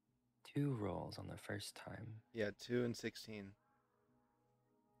 2 rolls on the first time. Yeah, 2 and 16.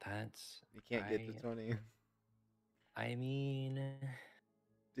 That's... You can't get to 20. I mean...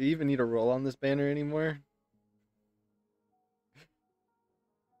 Do you even need a roll on this banner anymore?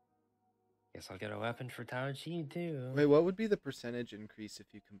 Guess I'll get a weapon for Tauchi too. Wait, what would be the percentage increase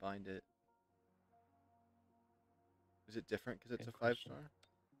if you combined it? Is it different because it's Good a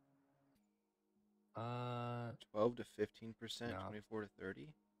 5-star? 12 to 15%, no. 24 to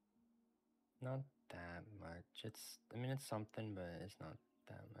 30? Not that much. I mean, it's something, but it's not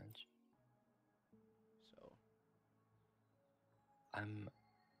that much. So.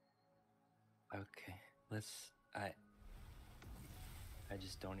 Okay, I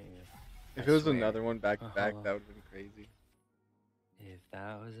just don't even... If it was another one back to back, that would have been crazy. If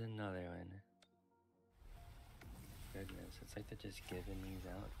that was another one... Goodness, it's like they're just giving these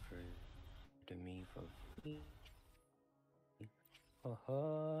out to me for...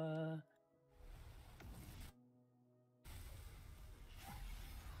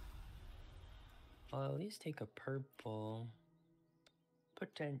 I'll at least take a purple.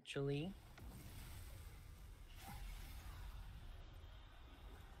 Potentially.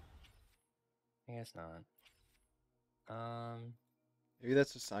 I guess not. Maybe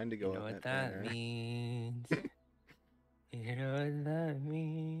that's a sign to go. You know what that means. You know what that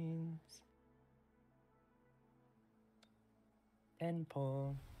means. 10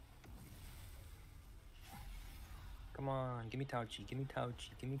 pull. Come on, give me Tauchi, give me Tauchi,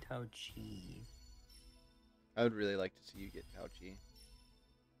 give me Tauchi. I would really like to see you get Tauchi.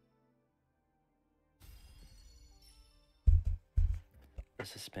 The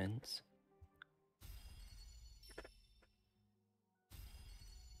suspense.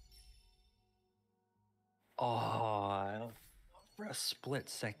 Oh, for a split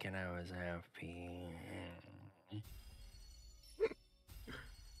second I was happy.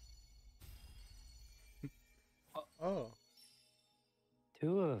 Oh.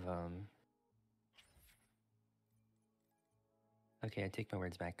 2 of them. Okay, I take my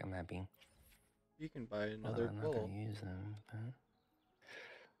words back. I'm happy. You can buy Well, another I'm not bowl. gonna use them, but...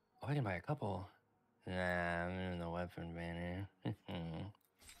 Oh, I can buy a couple. Nah, I'm in the weapon banner.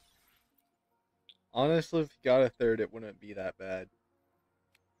 Honestly, if you got a third, it wouldn't be that bad.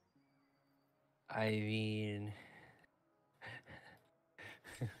 I mean...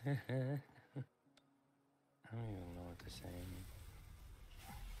 I don't even know what to say.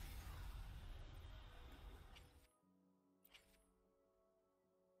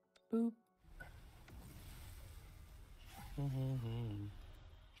 Boop.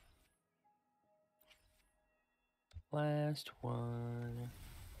 Last one.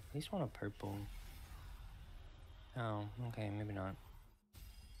 At least want a purple. Oh, okay, maybe not.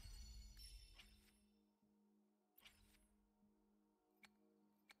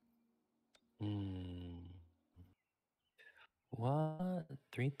 What?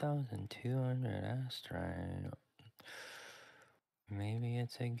 3,200 astrite. Maybe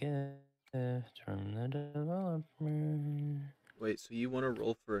it's a gift from the developer. Wait, so you want to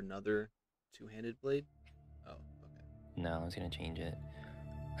roll for another two-handed blade? Oh, okay. No, I was gonna change it.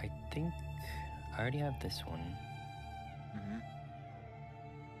 I think I already have this one. Mm-hmm.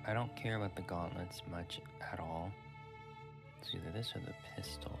 I don't care about the gauntlets much at all. It's either this or the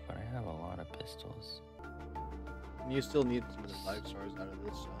pistol, but I have a lot of pistols. And you still need some of the 5 stars out of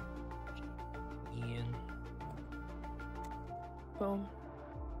this, so. Ian. Boom.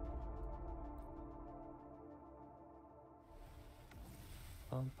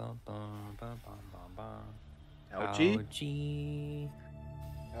 Bum bum bum bum bum bum bum. Ouchie?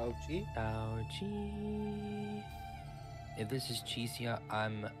 Ouchie. Ouchie. If this is Cheesia,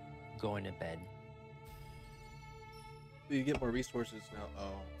 I'm going to bed. You get more resources now.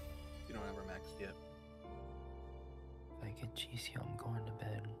 Oh, you don't have her maxed yet. If I get Cheesia, I'm going to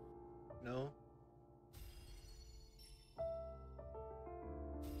bed. No?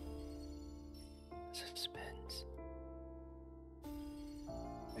 Suspense.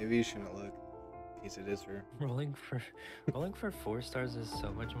 Maybe you shouldn't look, in case it is her. Rolling for 4 stars is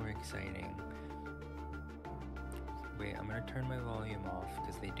so much more exciting. Wait, I'm gonna turn my volume off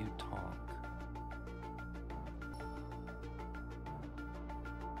because they do talk.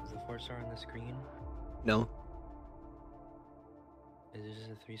 Is the 4-star on the screen? No. Is it just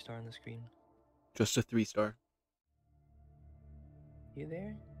a 3-star on the screen? Just a 3-star. You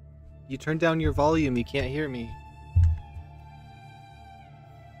there? You turned down your volume, you can't hear me.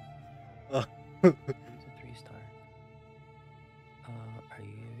 It's a 3-star. Are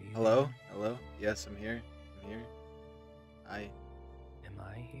you Hello? there? Hello? Yes, I'm here. I'm here. Hi. Am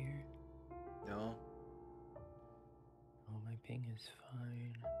I here? No. Oh, my ping is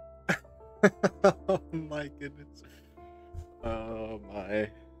fine. Oh my goodness. Oh my.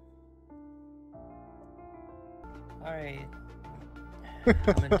 Alright.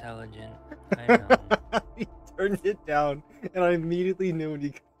 I'm intelligent. I know. You turned it down, and I immediately knew when you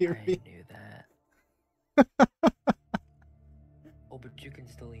could hear I me. knew that. Oh, but you can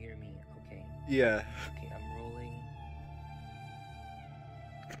still hear me. Okay. Yeah. Okay, I'm rolling.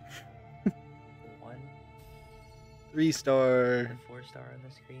 1. 3-star. The 4-star on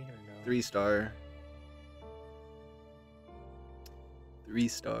the screen or no? 3-star.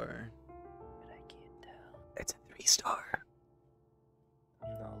 3-star. But I can't tell. It's a 3-star.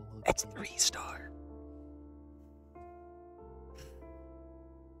 I'm not looking. It's 3-star.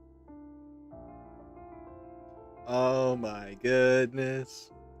 Oh my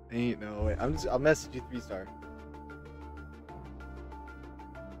goodness. Ain't no way. I'll message you 3-star.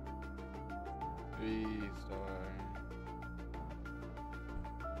 3-star.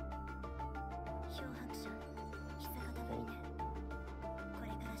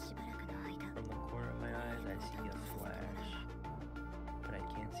 From the corner of my eyes, I see a flash, but I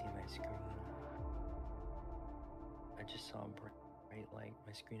can't see my screen. I just saw a bright light.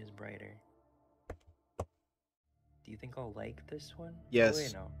 My screen is brighter. Do you think I'll like this one? Yes. Oh,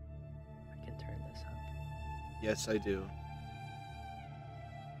 wait, no. I can turn this up. Yes, I do.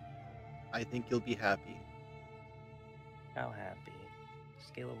 I think you'll be happy. How happy?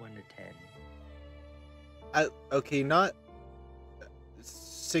 Scale of 1 to 10. Okay, not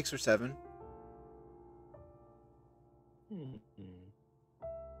 6 or 7.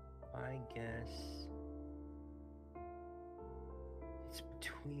 I guess it's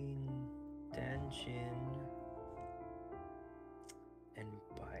between Danshin and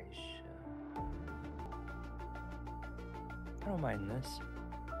Baisha. I don't mind this.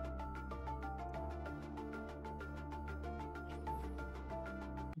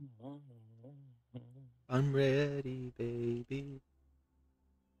 I'm ready, baby,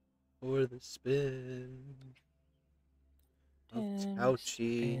 for the spin.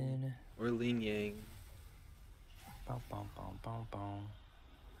 Ouchie. Or Ling Yang. Bow, bow, bow, bow, bow.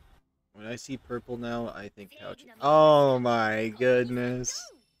 When I see purple now, I think Tauchi. Oh my goodness.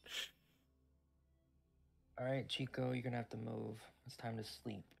 Alright, Chico, you're gonna have to move. It's time to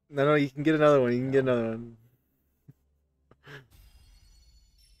sleep. No, you can get another one. You can get another one.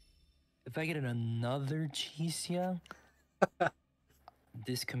 If I get another Cheesia,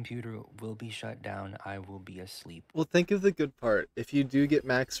 this computer will be shut down. I will be asleep. Well, think of the good part. If you do get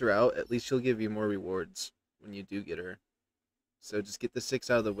Maxer out, at least she'll give you more rewards when you do get her. So just get the 6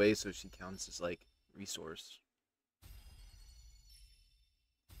 out of the way so she counts as, like, resource.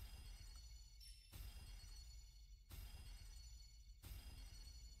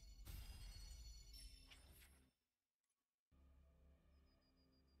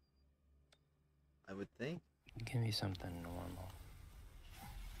 I would think. Give me something normal.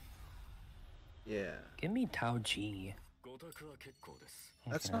 Yeah. Give me Tao Chi.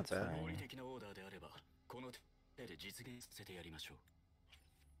 That's not bad. Fine.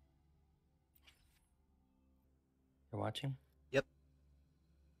 You're watching? Yep.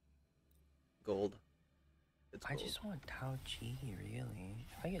 Gold. It's I gold. just want Tao Chi, really.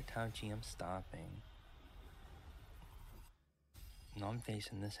 If I get Tao Chi, I'm stopping. No, I'm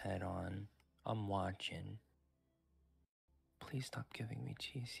facing this head on. I'm watching. Please stop giving me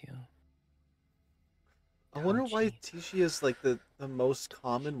Cheesia. I wonder why Tishi is like the most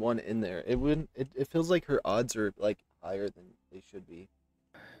common one in there. It wouldn't. It feels like her odds are like higher than they should be.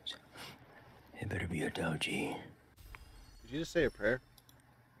 It better be a Tao Chi. Did you just say a prayer?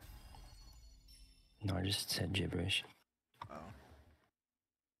 No, I just said gibberish. Oh.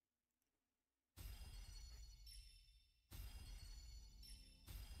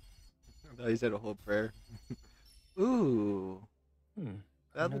 I thought you said a whole prayer. Ooh.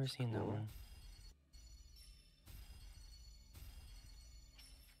 I've never seen that one.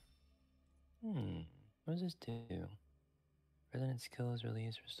 What does this do? Resident skill is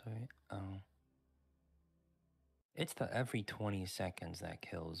released, restore. Oh. It's the every 20 seconds that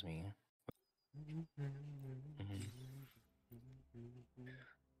kills me.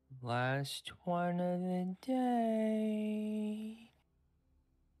 Last one of the day.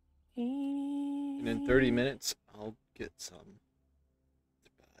 And in 30 minutes, I'll get some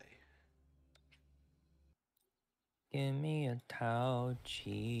to buy. Give me a Tao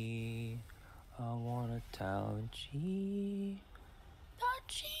Chi. I want a Tao Chi. Tao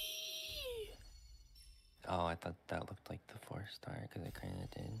Chi! Oh, I thought that looked like the 4-star because it kind of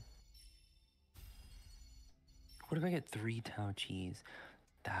did. What if I get 3 Tao Chis?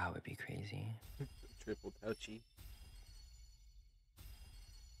 That would be crazy. Triple Tauchi.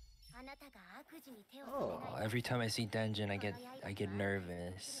 Oh, every time I see Denjin, I get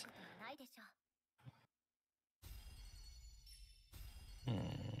nervous.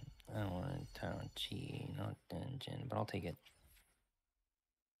 I want Tao Chi, not Denjin, but I'll take it.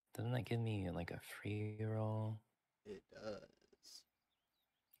 Doesn't that give me like a free roll? It does.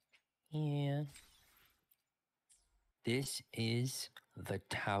 Yeah. This is the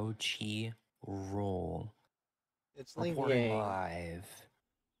Tao Chi roll. It's Ling Reporting Yang. live.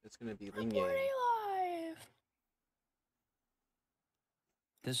 It's gonna be Ling Yang. Live.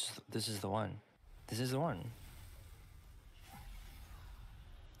 This is the one. This is the one.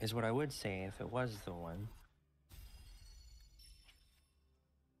 Is what I would say if it was the one.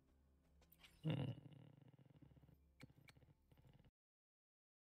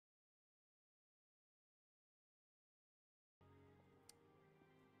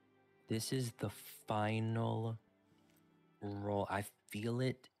 This is the final roll. I feel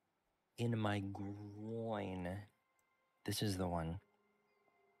it in my groin. This is the one.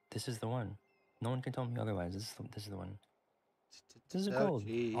 This is the one. No one can tell me otherwise. This is the one. This is a gold.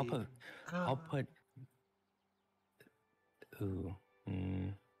 I'll put. Ooh.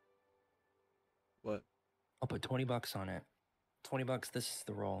 What? I'll put $20 on it. $20. This is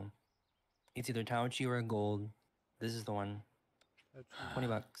the roll. It's either Tao Chi or a gold. This is the one.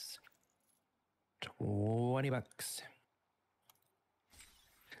 $20. $20.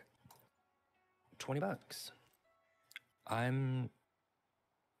 $20. I'm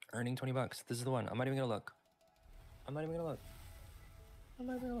earning $20. This is the one. I'm not even gonna look. I'm not even gonna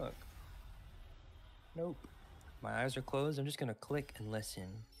look. Nope. My eyes are closed. I'm just gonna click and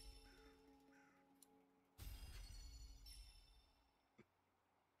listen.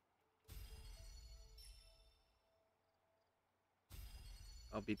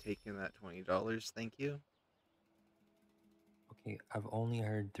 I'll be taking that $20. Thank you. Okay, I've only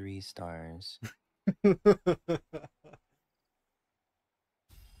heard 3 stars.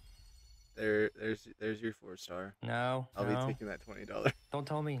 There's your 4-star. No, I'll no. be taking that $20. Don't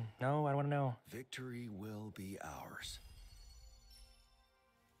tell me. No, I don't want to know. Victory will be ours.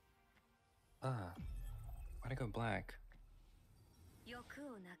 Why'd I go black?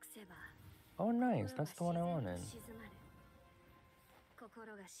 Oh, nice. That's the one I wanted.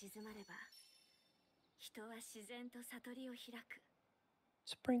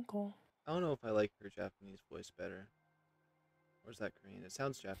 Sprinkle. I don't know if I like her Japanese voice better. Or is that Korean? It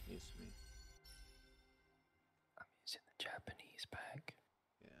sounds Japanese to me. I'm using the Japanese pack.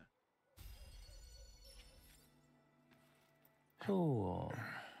 Yeah. Cool.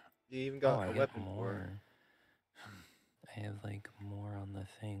 You even got I a get weapon more. for her. I have like more on the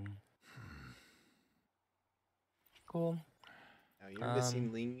thing. Cool. Now you're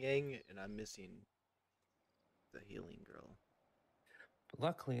missing Ling Yang, and I'm missing the healing girl.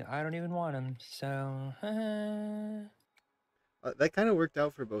 Luckily, I don't even want him, so... That kind of worked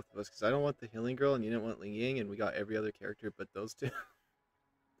out for both of us, because I don't want the healing girl, and you didn't want Ling Yang, and we got every other character but those two.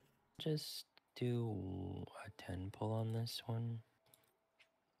 Just do a 10 pull on this one.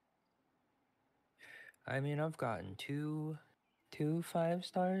 I mean, I've gotten two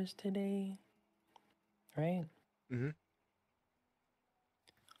 5-stars today, right? Mm-hmm.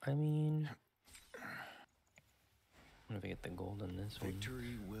 I mean... I'm gonna get the gold on this one.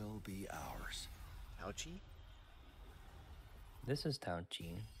 Victory will be ours. Taochi? This is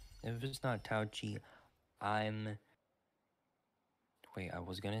Taochi. If it's not Taochi, I'm... Wait, I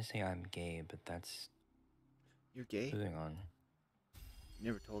was gonna say I'm gay, but that's... You're gay? Moving on. You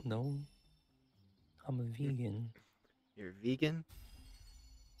never told me. No. I'm a vegan. You're a vegan?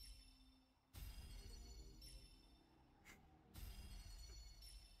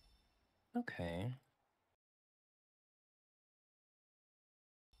 Okay.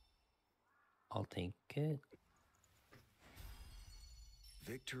 I'll take it.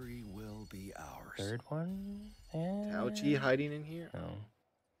 Victory will be ours. Third one? Taochi hiding in here? No.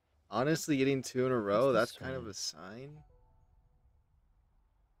 Honestly, getting 2 in a row, that's this kind of one? a sign.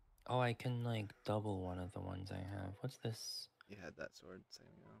 Oh, I can like double one of the ones I have. What's this? You had that sword,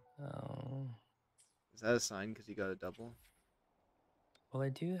 Samuel. Oh. Is that a sign because you got a double? Well, I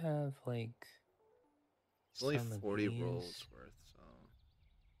do have like... It's only some of 40 these. rolls worth, so...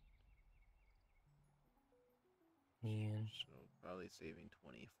 Yeah. So probably saving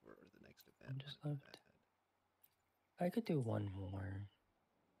 20 for the next event. Just left. I could do one more.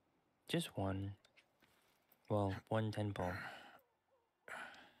 Just one. Well, 1 10 pull.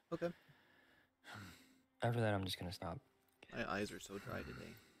 Okay. After that, I'm just gonna stop. My eyes are so dry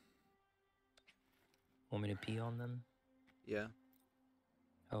today. Want me to pee on them? Yeah,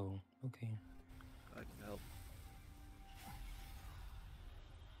 Oh, okay. I can help.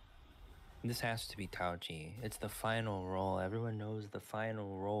 This has to be Taochi. It's the final roll. Everyone knows the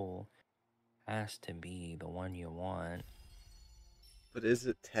final roll has to be the one you want. But is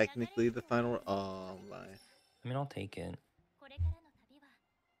it technically the final? Oh my. I mean, I'll take it.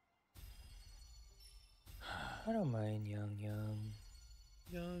 I don't mind Young.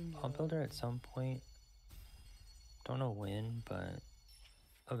 I'll build her at some point. Don't know when, but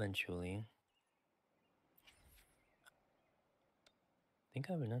eventually. I think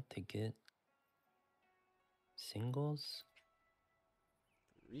I have enough to get singles.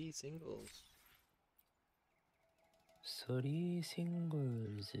 3 singles. 3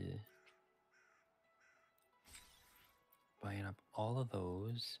 singles. Buying up all of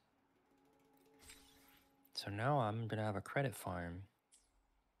those. So now I'm gonna have a credit farm.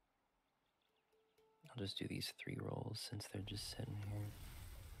 I'll just do these 3 rolls since they're just sitting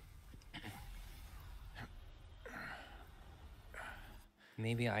here.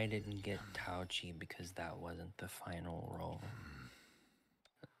 Maybe I didn't get Taochi because that wasn't the final roll.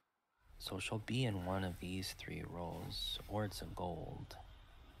 So she'll be in one of these 3 rolls, or it's a gold.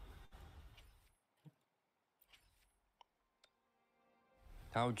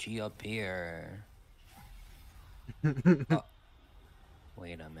 Taochi up here. Oh.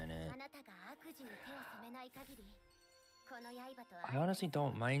 Wait a minute. I honestly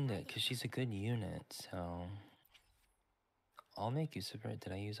don't mind it because she's a good unit, so I'll make use of her.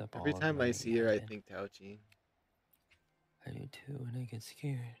 Did I use up all Every of time my... I see her, I think Taochi. I do too, and I get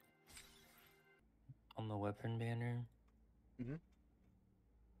scared. On the weapon banner? Mm-hmm.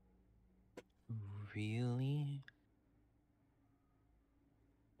 Really?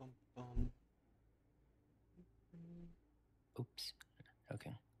 Oops.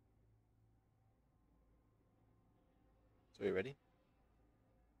 Okay. So you ready?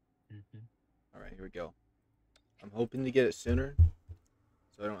 Mm-hmm. Alright, here we go. I'm hoping to get it sooner,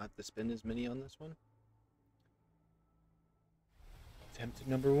 so I don't have to spend as many on this one. Attempt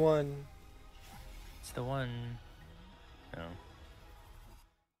number 1. It's the one.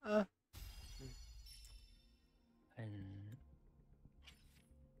 No. And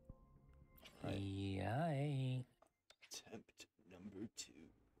Right. yay. Attempt number 2.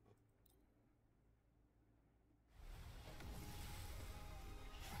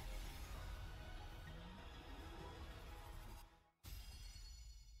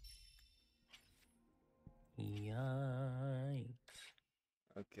 Yikes.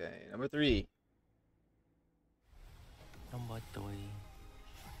 Okay, number 3. Number 3.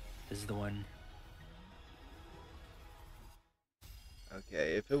 This is the one.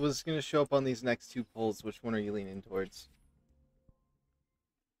 Okay, if it was going to show up on these next 2 polls, which one are you leaning towards?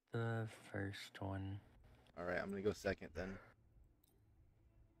 The first one. Alright, I'm going to go second then.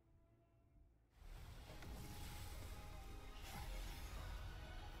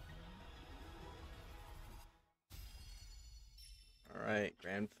 Alright,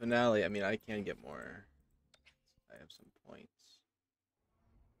 grand finale. I mean, I can get more. I have some points.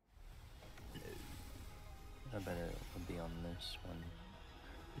 I bet it would be on this one.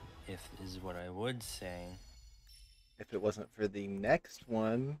 If is what I would say. If it wasn't for the next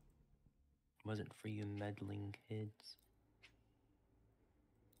one. Wasn't for you meddling kids.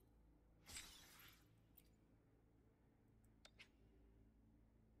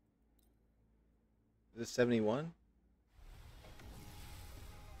 Is this 71?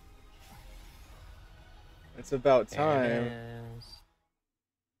 It's about time. There it is.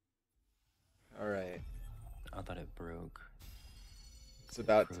 Alright. I thought it broke. It's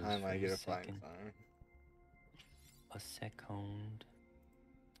about froze time for I a get a flying second. star. A second.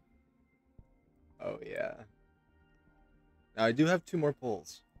 Oh, yeah. Now, I do have 2 more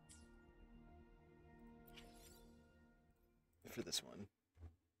polls. For this one.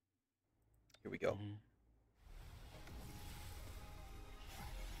 Here we go. Mhm.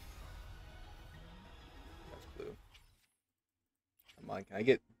 That's blue. Come on, can I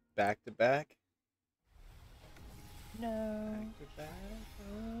get back to back? No. Back to back?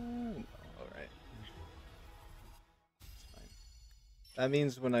 No, alright. That's fine. That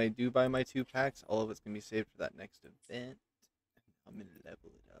means when I do buy my 2 packs, all of it's going to be saved for that next event. I'm going to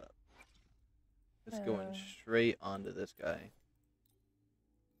level it up. It's going straight onto this guy.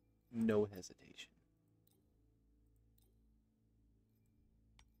 No hesitation.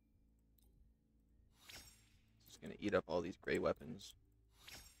 Just going to eat up all these gray weapons.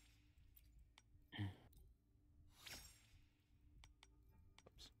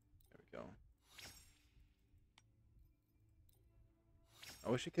 Oops. There we go. I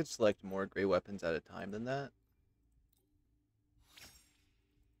wish I could select more gray weapons at a time than that.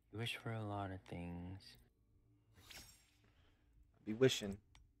 You wish for a lot of things. I'd be wishing.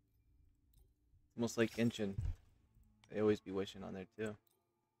 Almost like Genshin. They always be wishing on there too.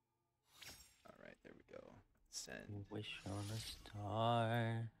 Alright, there we go. Send. Wish on a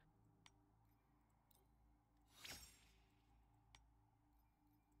star.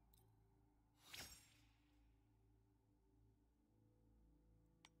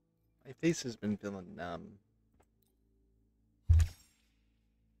 My face has been feeling numb.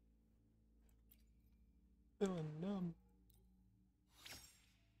 Feeling numb.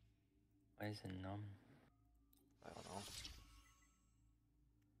 Why is it numb? I don't know.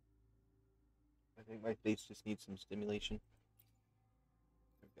 I think my face just needs some stimulation.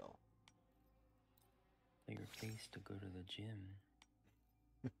 There we go. Tell your face to go to the gym.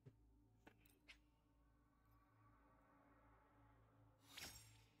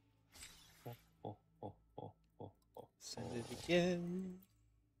 Send it again.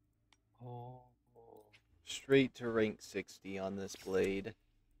 Oh. Straight to rank 60 on this blade.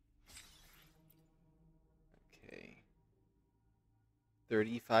 Okay.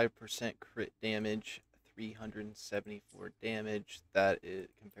 35% crit damage, 374 damage. That is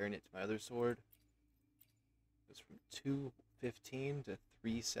comparing it to my other sword. It's from 215 to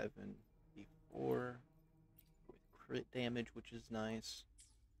 374 with crit damage, which is nice.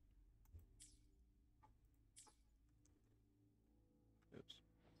 Oops.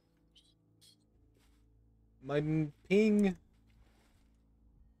 My ping.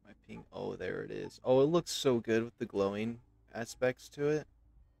 Oh, there it is. Oh, it looks so good with the glowing aspects to it.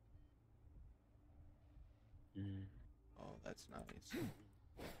 Mm. Oh, that's nice.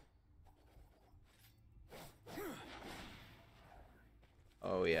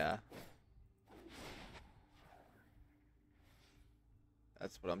 Oh, yeah.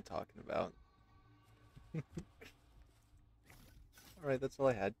 That's what I'm talking about. Alright, that's all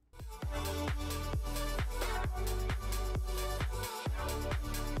I had.